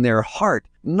what's in their heart,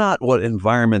 not what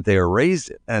environment they are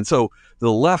raised in. And so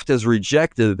the left has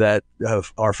rejected that,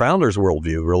 our founders'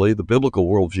 worldview, really, the biblical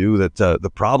worldview, that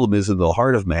the problem is in the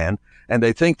heart of man. And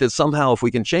they think that somehow if we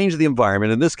can change the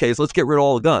environment, in this case, let's get rid of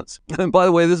all the guns. And by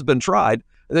the way, this has been tried.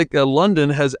 I think London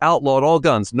has outlawed all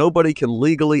guns. Nobody can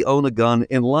legally own a gun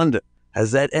in London.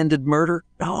 Has that ended murder?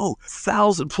 No.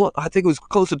 I think it was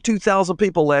close to 2,000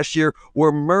 people last year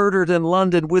were murdered in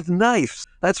London with knives.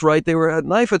 That's right. They were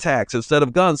knife attacks instead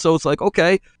of guns. So it's like,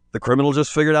 okay, the criminal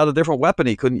just figured out a different weapon.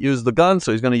 He couldn't use the gun,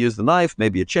 so he's going to use the knife,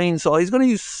 maybe a chainsaw. He's going to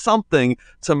use something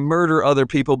to murder other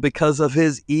people because of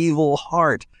his evil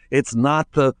heart. It's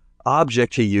not the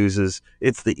object he uses.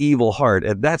 It's the evil heart.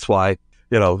 And that's why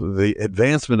the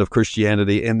advancement of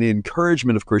Christianity and the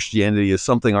encouragement of Christianity is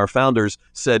something our founders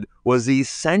said was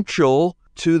essential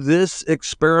to this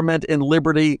experiment in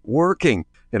liberty working.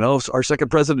 You know, our second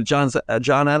president,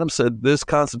 John Adams, said this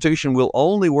Constitution will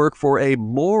only work for a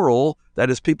moral, that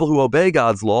is, people who obey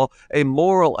God's law, a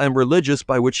moral and religious,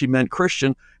 by which he meant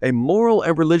Christian, a moral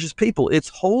and religious people. It's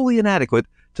wholly inadequate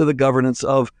to the governance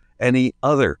of any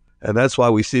other. And that's why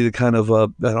we see the kind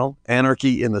of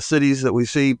anarchy in the cities that we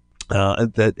see,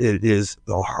 that it is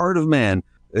the heart of man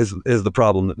is the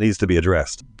problem that needs to be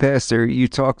addressed. Pastor, you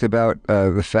talked about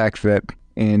the fact that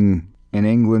in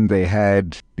England they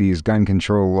had these gun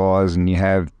control laws, and you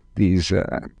have these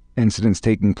incidents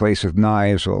taking place with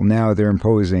knives. Well, now they're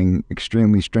imposing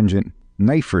extremely stringent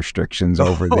knife restrictions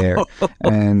over there,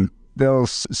 and they'll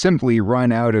simply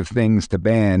run out of things to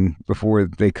ban before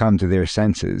they come to their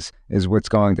senses, is what's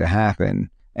going to happen.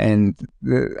 And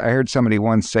I heard somebody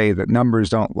once say that numbers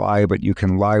don't lie, but you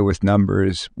can lie with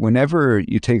numbers. Whenever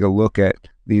you take a look at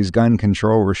these gun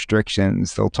control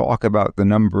restrictions, they'll talk about the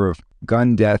number of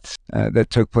gun deaths that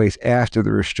took place after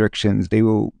the restrictions. They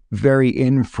will very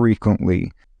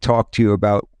infrequently talk to you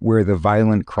about where the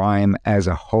violent crime as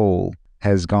a whole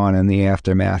has gone in the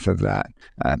aftermath of that.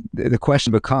 The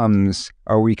question becomes,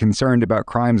 are we concerned about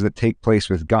crimes that take place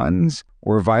with guns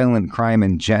or violent crime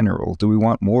in general? Do we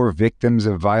want more victims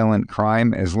of violent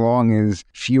crime as long as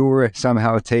fewer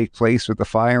somehow take place with a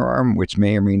firearm, which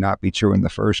may or may not be true in the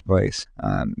first place?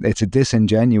 It's a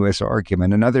disingenuous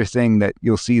argument. Another thing that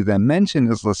you'll see them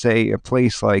mention is, let's say, a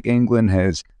place like England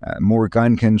has more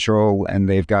gun control and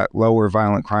they've got lower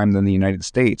violent crime than the United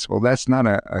States. Well, that's not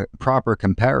a proper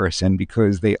comparison,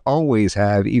 because they always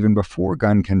have, even before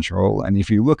gun control. And if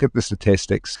you look at the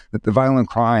statistics, that the violent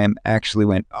crime actually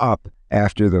went up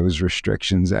after those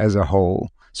restrictions as a whole.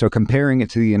 So comparing it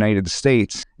to the United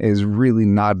States is really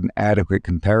not an adequate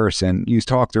comparison. You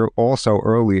talked also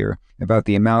earlier about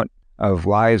the amount of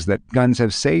lives that guns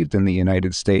have saved in the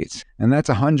United States, and that's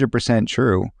 100%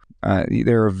 true.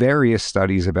 There are various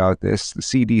studies about this. The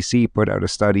CDC put out a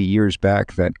study years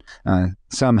back that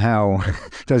somehow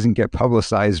doesn't get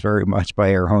publicized very much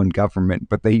by our own government,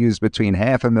 but they use between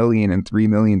 500,000 and 3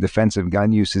 million defensive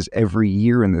gun uses every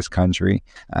year in this country.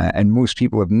 And most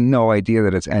people have no idea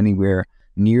that it's anywhere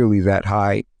nearly that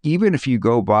high. Even if you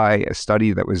go by a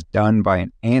study that was done by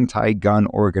an anti-gun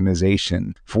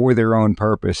organization for their own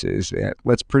purposes,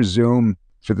 let's presume,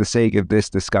 for the sake of this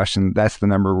discussion, that's the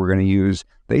number we're going to use.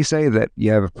 They say that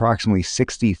you have approximately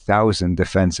 60,000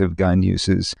 defensive gun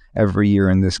uses every year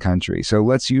in this country. So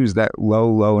let's use that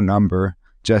low number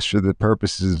just for the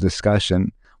purposes of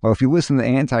discussion. Well, if you listen to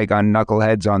anti-gun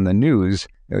knuckleheads on the news,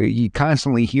 you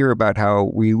constantly hear about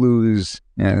how we lose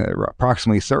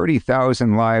approximately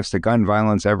 30,000 lives to gun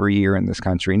violence every year in this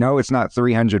country. No, it's not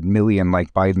 300 million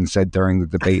like Biden said during the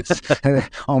debates.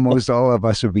 Almost all of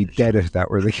us would be dead if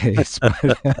that were the case.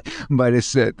 But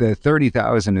it's the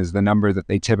 30,000 is the number that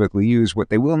they typically use. What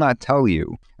they will not tell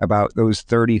you about those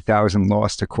 30,000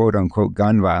 lost to quote-unquote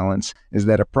gun violence is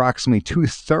that approximately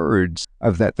 2/3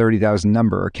 of that 30,000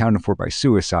 number are accounted for by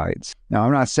suicides. Now,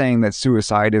 I'm not saying that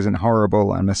suicide isn't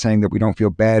horrible. I'm not saying that we don't feel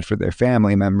bad for their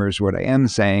family members. What I am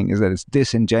saying is that it's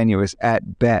disingenuous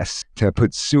at best to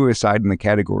put suicide in the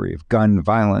category of gun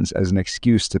violence as an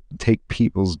excuse to take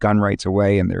people's gun rights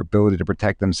away and their ability to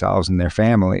protect themselves and their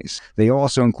families. They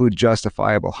also include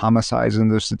justifiable homicides in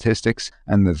those statistics,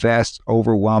 and the vast,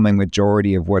 overwhelming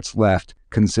majority of what's left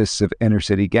consists of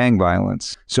inner-city gang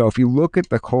violence. So if you look at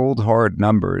the cold, hard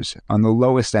numbers, on the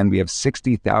lowest end, we have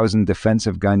 60,000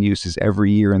 defensive gun uses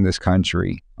every year in this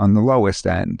country, on the lowest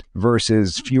end,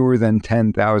 versus fewer than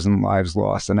 10,000 lives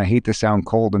lost. And I hate to sound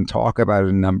cold and talk about it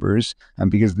in numbers,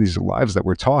 because these are lives that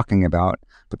we're talking about,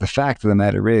 but the fact of the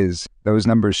matter is, those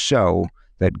numbers show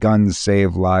that guns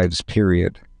save lives,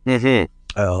 period. Mm-hmm.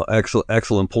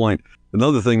 Excellent point.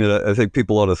 Another thing that I think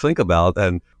people ought to think about,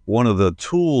 and one of the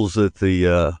tools that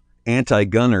the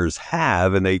anti-gunners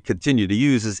have and they continue to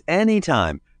use, is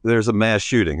anytime there's a mass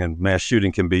shooting, and mass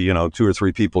shooting can be, 2 or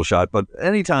 3 people shot, but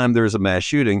anytime there's a mass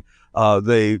shooting,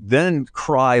 they then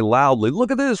cry loudly, look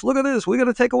at this, we got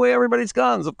to take away everybody's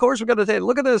guns. Of course we got to take,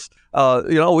 look at this,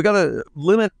 we got to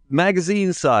limit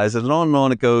magazine size, and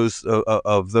on it goes,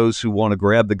 of those who want to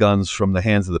grab the guns from the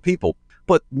hands of the people.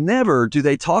 But never do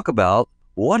they talk about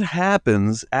what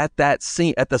happens at that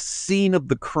scene, at the scene of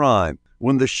the crime,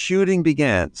 when the shooting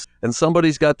begins and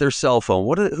somebody's got their cell phone.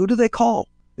 Who do they call?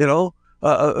 Do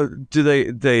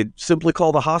they simply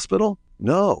call the hospital?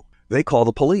 No, they call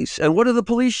the police. And what do the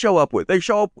police show up with? They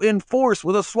show up in force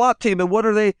with a SWAT team. And what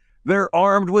are they? They're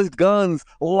armed with guns,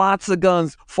 lots of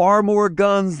guns, far more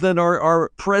guns than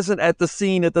are present at the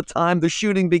scene at the time the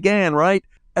shooting began, right?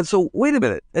 And so, wait a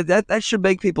minute, that should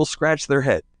make people scratch their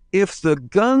head. If the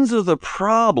guns are the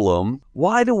problem,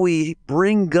 why do we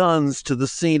bring guns to the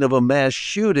scene of a mass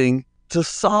shooting to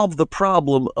solve the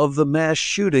problem of the mass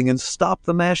shooting and stop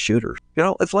the mass shooters.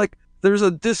 It's like there's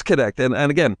a disconnect. And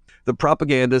again, the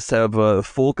propagandists have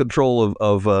full control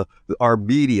of our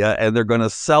media, and they're going to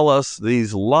sell us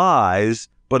these lies.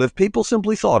 But if people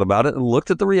simply thought about it and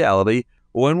looked at the reality,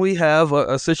 when we have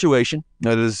a situation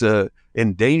that is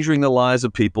endangering the lives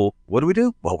of people, what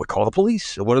do? Well, we call the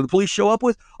police. What do the police show up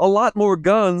with? A lot more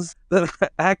guns that are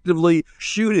actively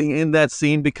shooting in that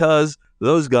scene, because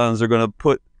those guns are going to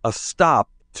put a stop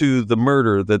to the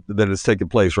murder that has taken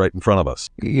place right in front of us.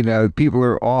 People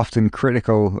are often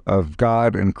critical of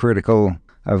God and critical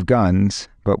of guns,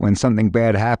 but when something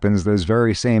bad happens, those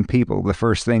very same people, the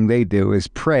first thing they do is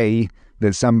pray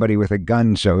that somebody with a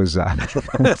gun shows up.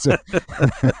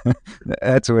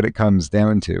 That's what it comes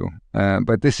down to.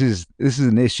 But this is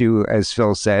an issue, as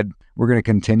Phil said. We're going to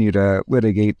continue to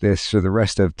litigate this for the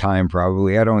rest of time,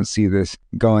 probably. I don't see this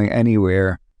going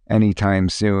anywhere anytime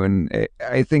soon.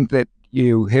 I think that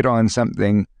you hit on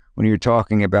something when you're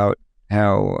talking about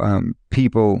how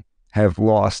people have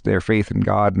lost their faith in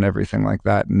God and everything like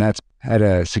that, and that's had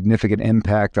a significant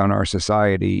impact on our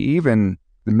society. Even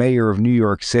the mayor of New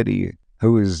York City,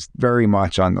 who is very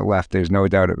much on the left, there's no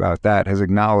doubt about that, has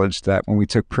acknowledged that when we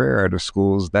took prayer out of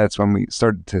schools, that's when we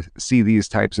started to see these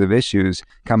types of issues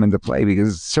come into play,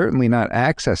 because it's certainly not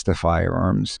access to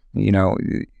firearms.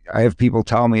 I have people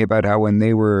tell me about how when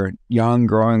they were young,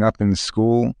 growing up in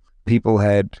school, people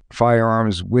had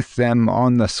firearms with them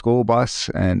on the school bus,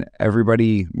 and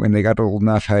everybody, when they got old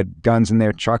enough, had guns in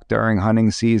their truck during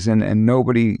hunting season, and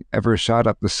nobody ever shot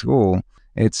up the school.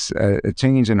 It's a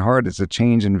change in heart. It's a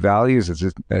change in values.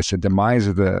 It's a demise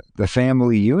of the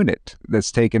family unit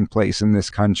that's taken place in this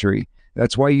country.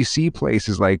 That's why you see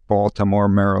places like Baltimore,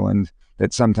 Maryland,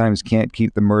 that sometimes can't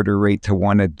keep the murder rate to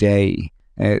 1 a day.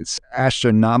 It's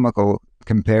astronomical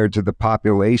compared to the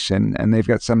population, and they've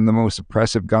got some of the most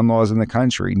oppressive gun laws in the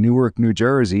country. Newark, New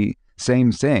Jersey,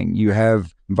 same thing. You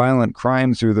have violent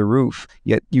crime through the roof,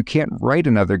 yet you can't write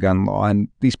another gun law, and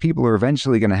these people are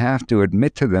eventually going to have to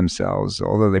admit to themselves,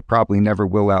 although they probably never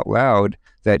will out loud,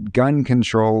 that gun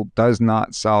control does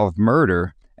not solve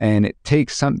murder, and it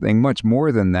takes something much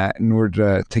more than that in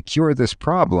order to cure this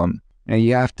problem. And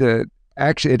you have to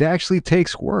it actually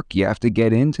takes work. You have to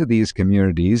get into these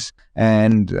communities,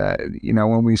 and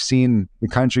when we've seen the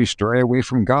country stray away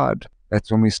from God, that's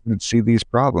when we see these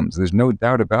problems. There's no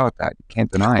doubt about that. You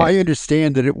can't deny it. I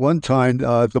understand that at one time,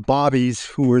 the Bobbies,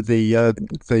 who were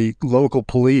the local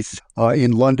police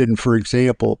in London, for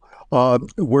example,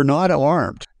 were not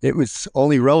armed. It was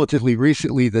only relatively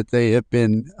recently that they have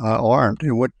been armed.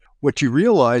 And what you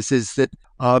realize is that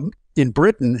in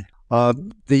Britain,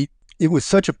 it was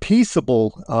such a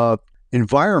peaceable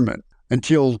environment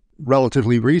until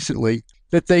relatively recently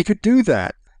that they could do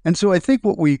that. And so I think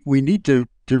what we need to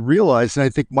realize, and I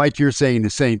think, Mike, you're saying the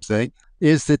same thing,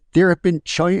 is that there have been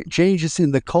changes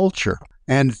in the culture.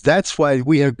 And that's why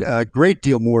we have a great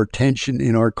deal more tension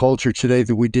in our culture today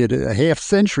than we did a half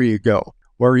century ago,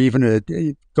 or even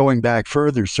going back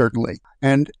further, certainly.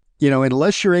 And,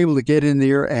 unless you're able to get in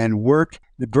there and work,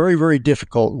 very, very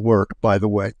difficult work, by the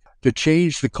way, to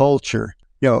change the culture,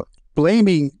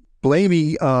 blaming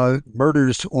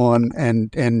murders on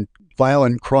and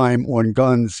violent crime on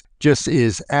guns just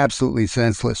is absolutely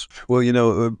senseless.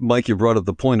 Well, Mike, you brought up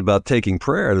the point about taking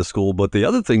prayer out of school, but the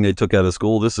other thing they took out of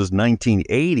school, this is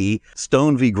 1980,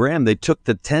 Stone v. Graham, they took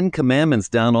the 10 Commandments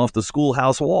down off the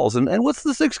schoolhouse walls. And what's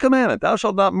the 6th commandment? Thou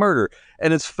shalt not murder.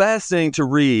 And it's fascinating to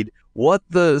read what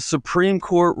the Supreme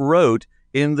Court wrote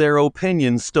in their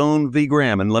opinion, Stone v.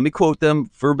 Graham. And let me quote them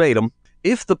verbatim.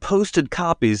 If the posted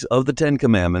copies of the 10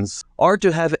 Commandments are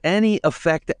to have any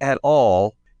effect at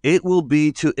all, it will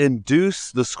be to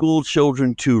induce the school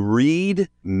children to read,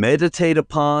 meditate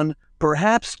upon,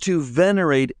 perhaps to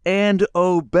venerate and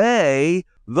obey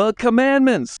the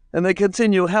commandments. And they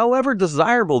continue, however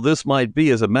desirable this might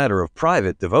be as a matter of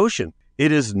private devotion,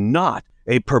 it is not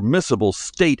a permissible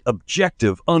state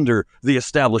objective under the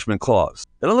Establishment Clause.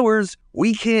 In other words,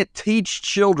 we can't teach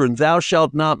children, thou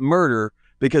shalt not murder,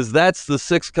 because that's the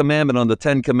 6th commandment on the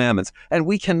 10 Commandments. And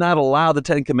we cannot allow the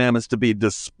 10 Commandments to be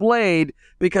displayed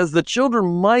because the children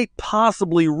might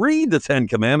possibly read the 10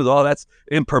 Commandments. Oh, that's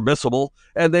impermissible.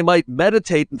 And they might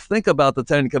meditate and think about the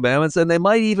 10 Commandments, and they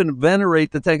might even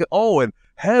venerate the 10. Oh, and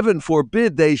heaven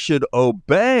forbid they should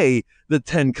obey the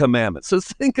 10 Commandments. So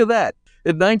think of that.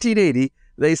 In 1980,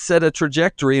 they set a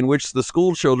trajectory in which the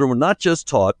school children were not just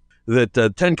taught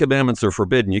that 10 Commandments are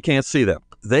forbidden. You can't see them.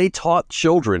 They taught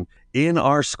children in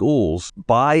our schools,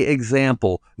 by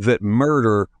example, that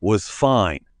murder was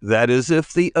fine. That is,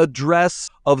 if the address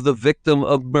of the victim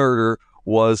of murder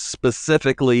was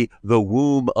specifically the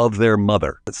womb of their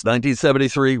mother. It's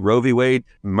 1973, Roe v. Wade.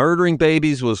 Murdering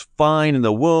babies was fine in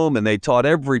the womb, and they taught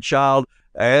every child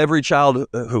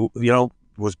who,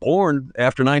 was born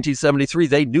after 1973,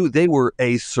 they knew they were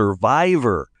a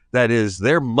survivor. That is,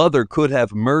 their mother could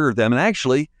have murdered them. And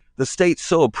actually, the state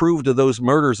so approved of those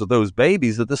murders of those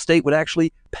babies that the state would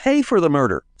actually pay for the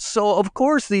murder. So, of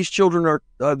course, these children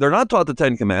they're not taught the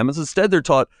Ten Commandments. Instead, they're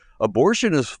taught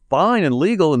abortion is fine and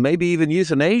legal, and maybe even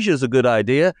euthanasia is a good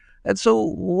idea. And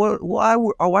so why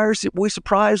are we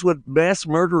surprised when mass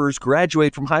murderers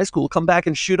graduate from high school, come back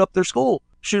and shoot up their school,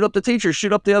 shoot up the teachers,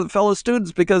 shoot up the other fellow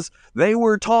students? Because they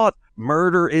were taught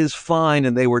murder is fine,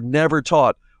 and they were never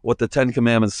taught what the Ten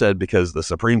Commandments said, because the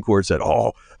Supreme Court said,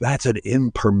 oh, that's an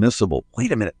impermissible.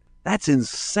 Wait a minute, that's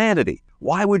insanity.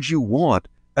 Why would you want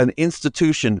an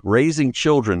institution raising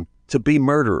children to be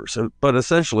murderers? But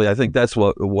essentially, I think that's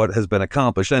what has been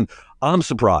accomplished. And I'm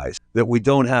surprised that we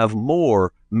don't have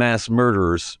more mass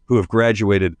murderers who have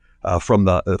graduated from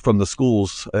the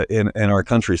schools in our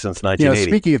country since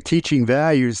 1980. Speaking of teaching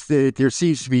values, there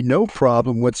seems to be no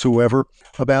problem whatsoever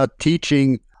about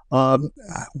teaching how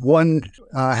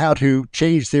to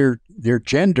change their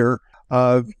gender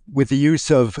with the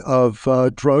use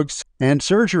of drugs and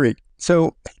surgery.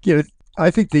 So, I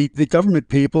think the government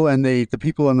people and the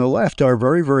people on the left are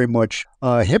very, very much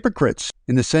hypocrites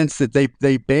in the sense that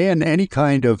they ban any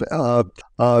kind of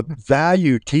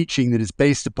value teaching that is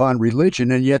based upon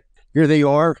religion, and yet here they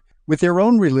are with their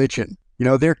own religion.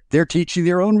 They're teaching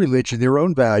their own religion, their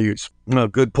own values. No,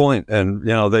 good point. And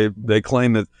they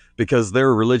claim that because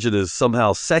their religion is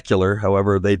somehow secular,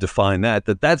 however they define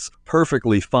that's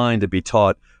perfectly fine to be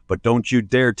taught, but don't you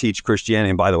dare teach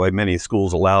Christianity. And by the way, many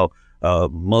schools allow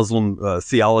Muslim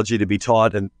theology to be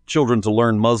taught and children to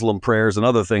learn Muslim prayers and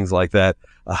other things like that.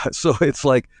 So it's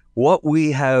like what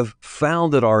we have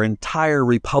founded our entire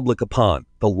republic upon,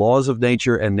 the laws of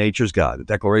nature and nature's God. The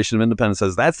Declaration of Independence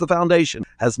says that's the foundation,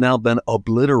 has now been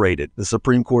obliterated. The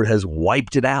Supreme Court has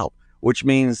wiped it out, which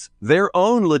means their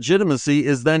own legitimacy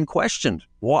is then questioned.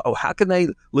 How can they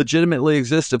legitimately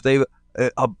exist if they've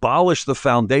abolished the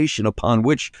foundation upon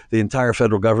which the entire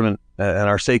federal government and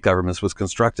our state governments was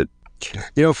constructed?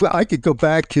 If I could go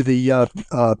back to the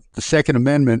Second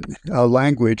Amendment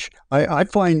language, I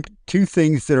find two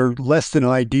things that are less than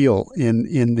ideal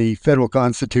in the federal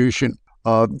Constitution.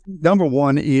 Number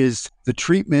one is the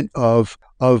treatment of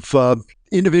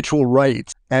individual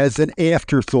rights as an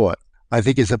afterthought. I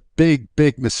think is a big,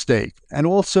 big mistake. And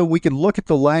also, we can look at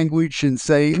the language and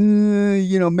say,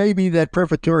 maybe that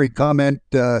prefatory comment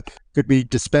could be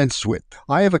dispensed with.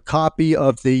 I have a copy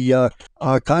of the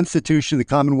Constitution of the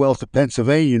Commonwealth of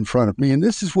Pennsylvania in front of me, and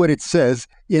this is what it says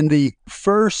in the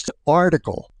first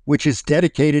article, which is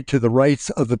dedicated to the rights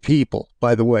of the people.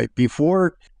 By the way,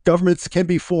 before governments can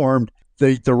be formed,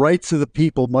 the rights of the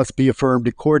people must be affirmed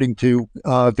according to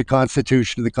the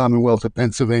Constitution of the Commonwealth of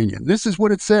Pennsylvania. This is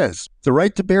what it says. The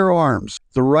right to bear arms,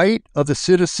 the right of the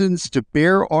citizens to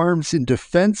bear arms in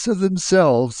defense of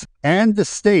themselves and the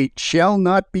state shall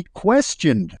not be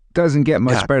questioned. Doesn't get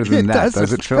much better than that,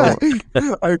 does it, Phil?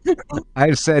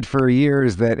 I've said for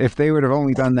years that if they would have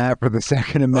only done that for the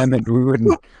Second Amendment, we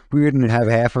wouldn't have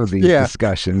half of these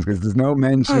discussions, because there's no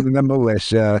mention of the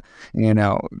militia,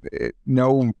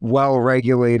 no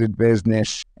well-regulated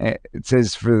business. It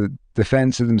says for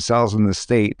defense of themselves and the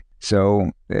state.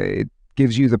 So it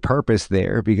gives you the purpose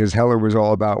there, because Heller was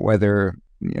all about whether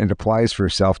it applies for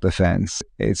self-defense.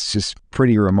 It's just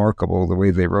pretty remarkable the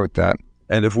way they wrote that.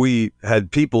 And if we had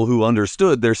people who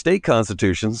understood their state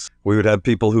constitutions, we would have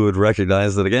people who would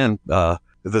recognize that, again, the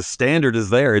standard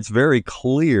is there. It's very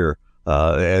clear.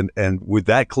 And with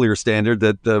that clear standard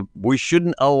that we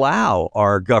shouldn't allow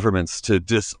our governments to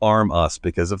disarm us,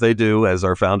 because if they do, as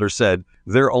our founder said,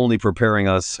 they're only preparing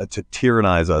us to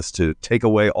tyrannize us, to take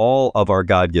away all of our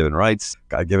God-given rights,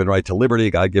 God-given right to liberty,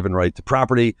 God-given right to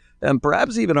property, and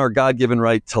perhaps even our God-given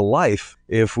right to life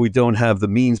if we don't have the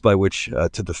means by which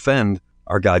to defend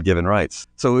our God-given rights.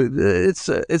 So it's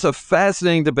a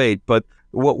fascinating debate, but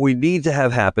what we need to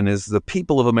have happen is the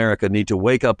people of America need to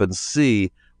wake up and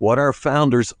see what our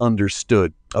founders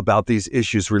understood about these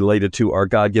issues related to our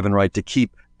God-given right to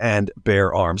keep and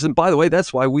bear arms. And by the way,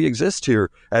 that's why we exist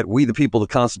here at We the People, the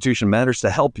Constitution Matters, to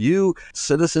help you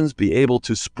citizens be able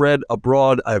to spread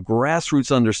abroad a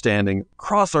grassroots understanding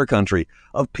across our country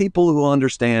of people who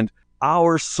understand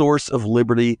our source of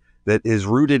liberty that is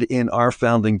rooted in our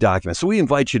founding documents. So we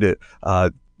invite you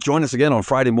to Join us again on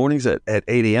Friday mornings at 8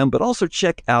 a.m., but also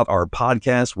check out our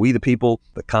podcast, We the People,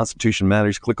 The Constitution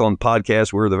Matters. Click on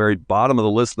podcast. We're at the very bottom of the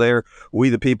list there,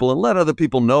 We the People, and let other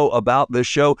people know about this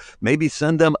show. Maybe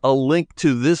send them a link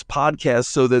to this podcast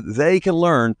so that they can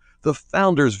learn the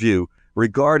founder's view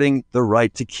regarding the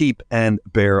right to keep and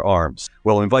bear arms.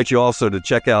 Well, I invite you also to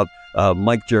check out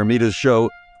Mike Jeremita's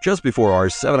show just before our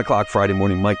 7 o'clock Friday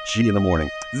morning, Mike G in the morning.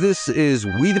 This is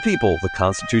We the People, The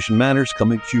Constitution Matters,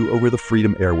 coming to you over the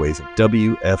Freedom Airways of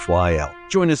WFYL.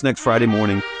 Join us next Friday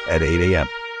morning at 8 a.m.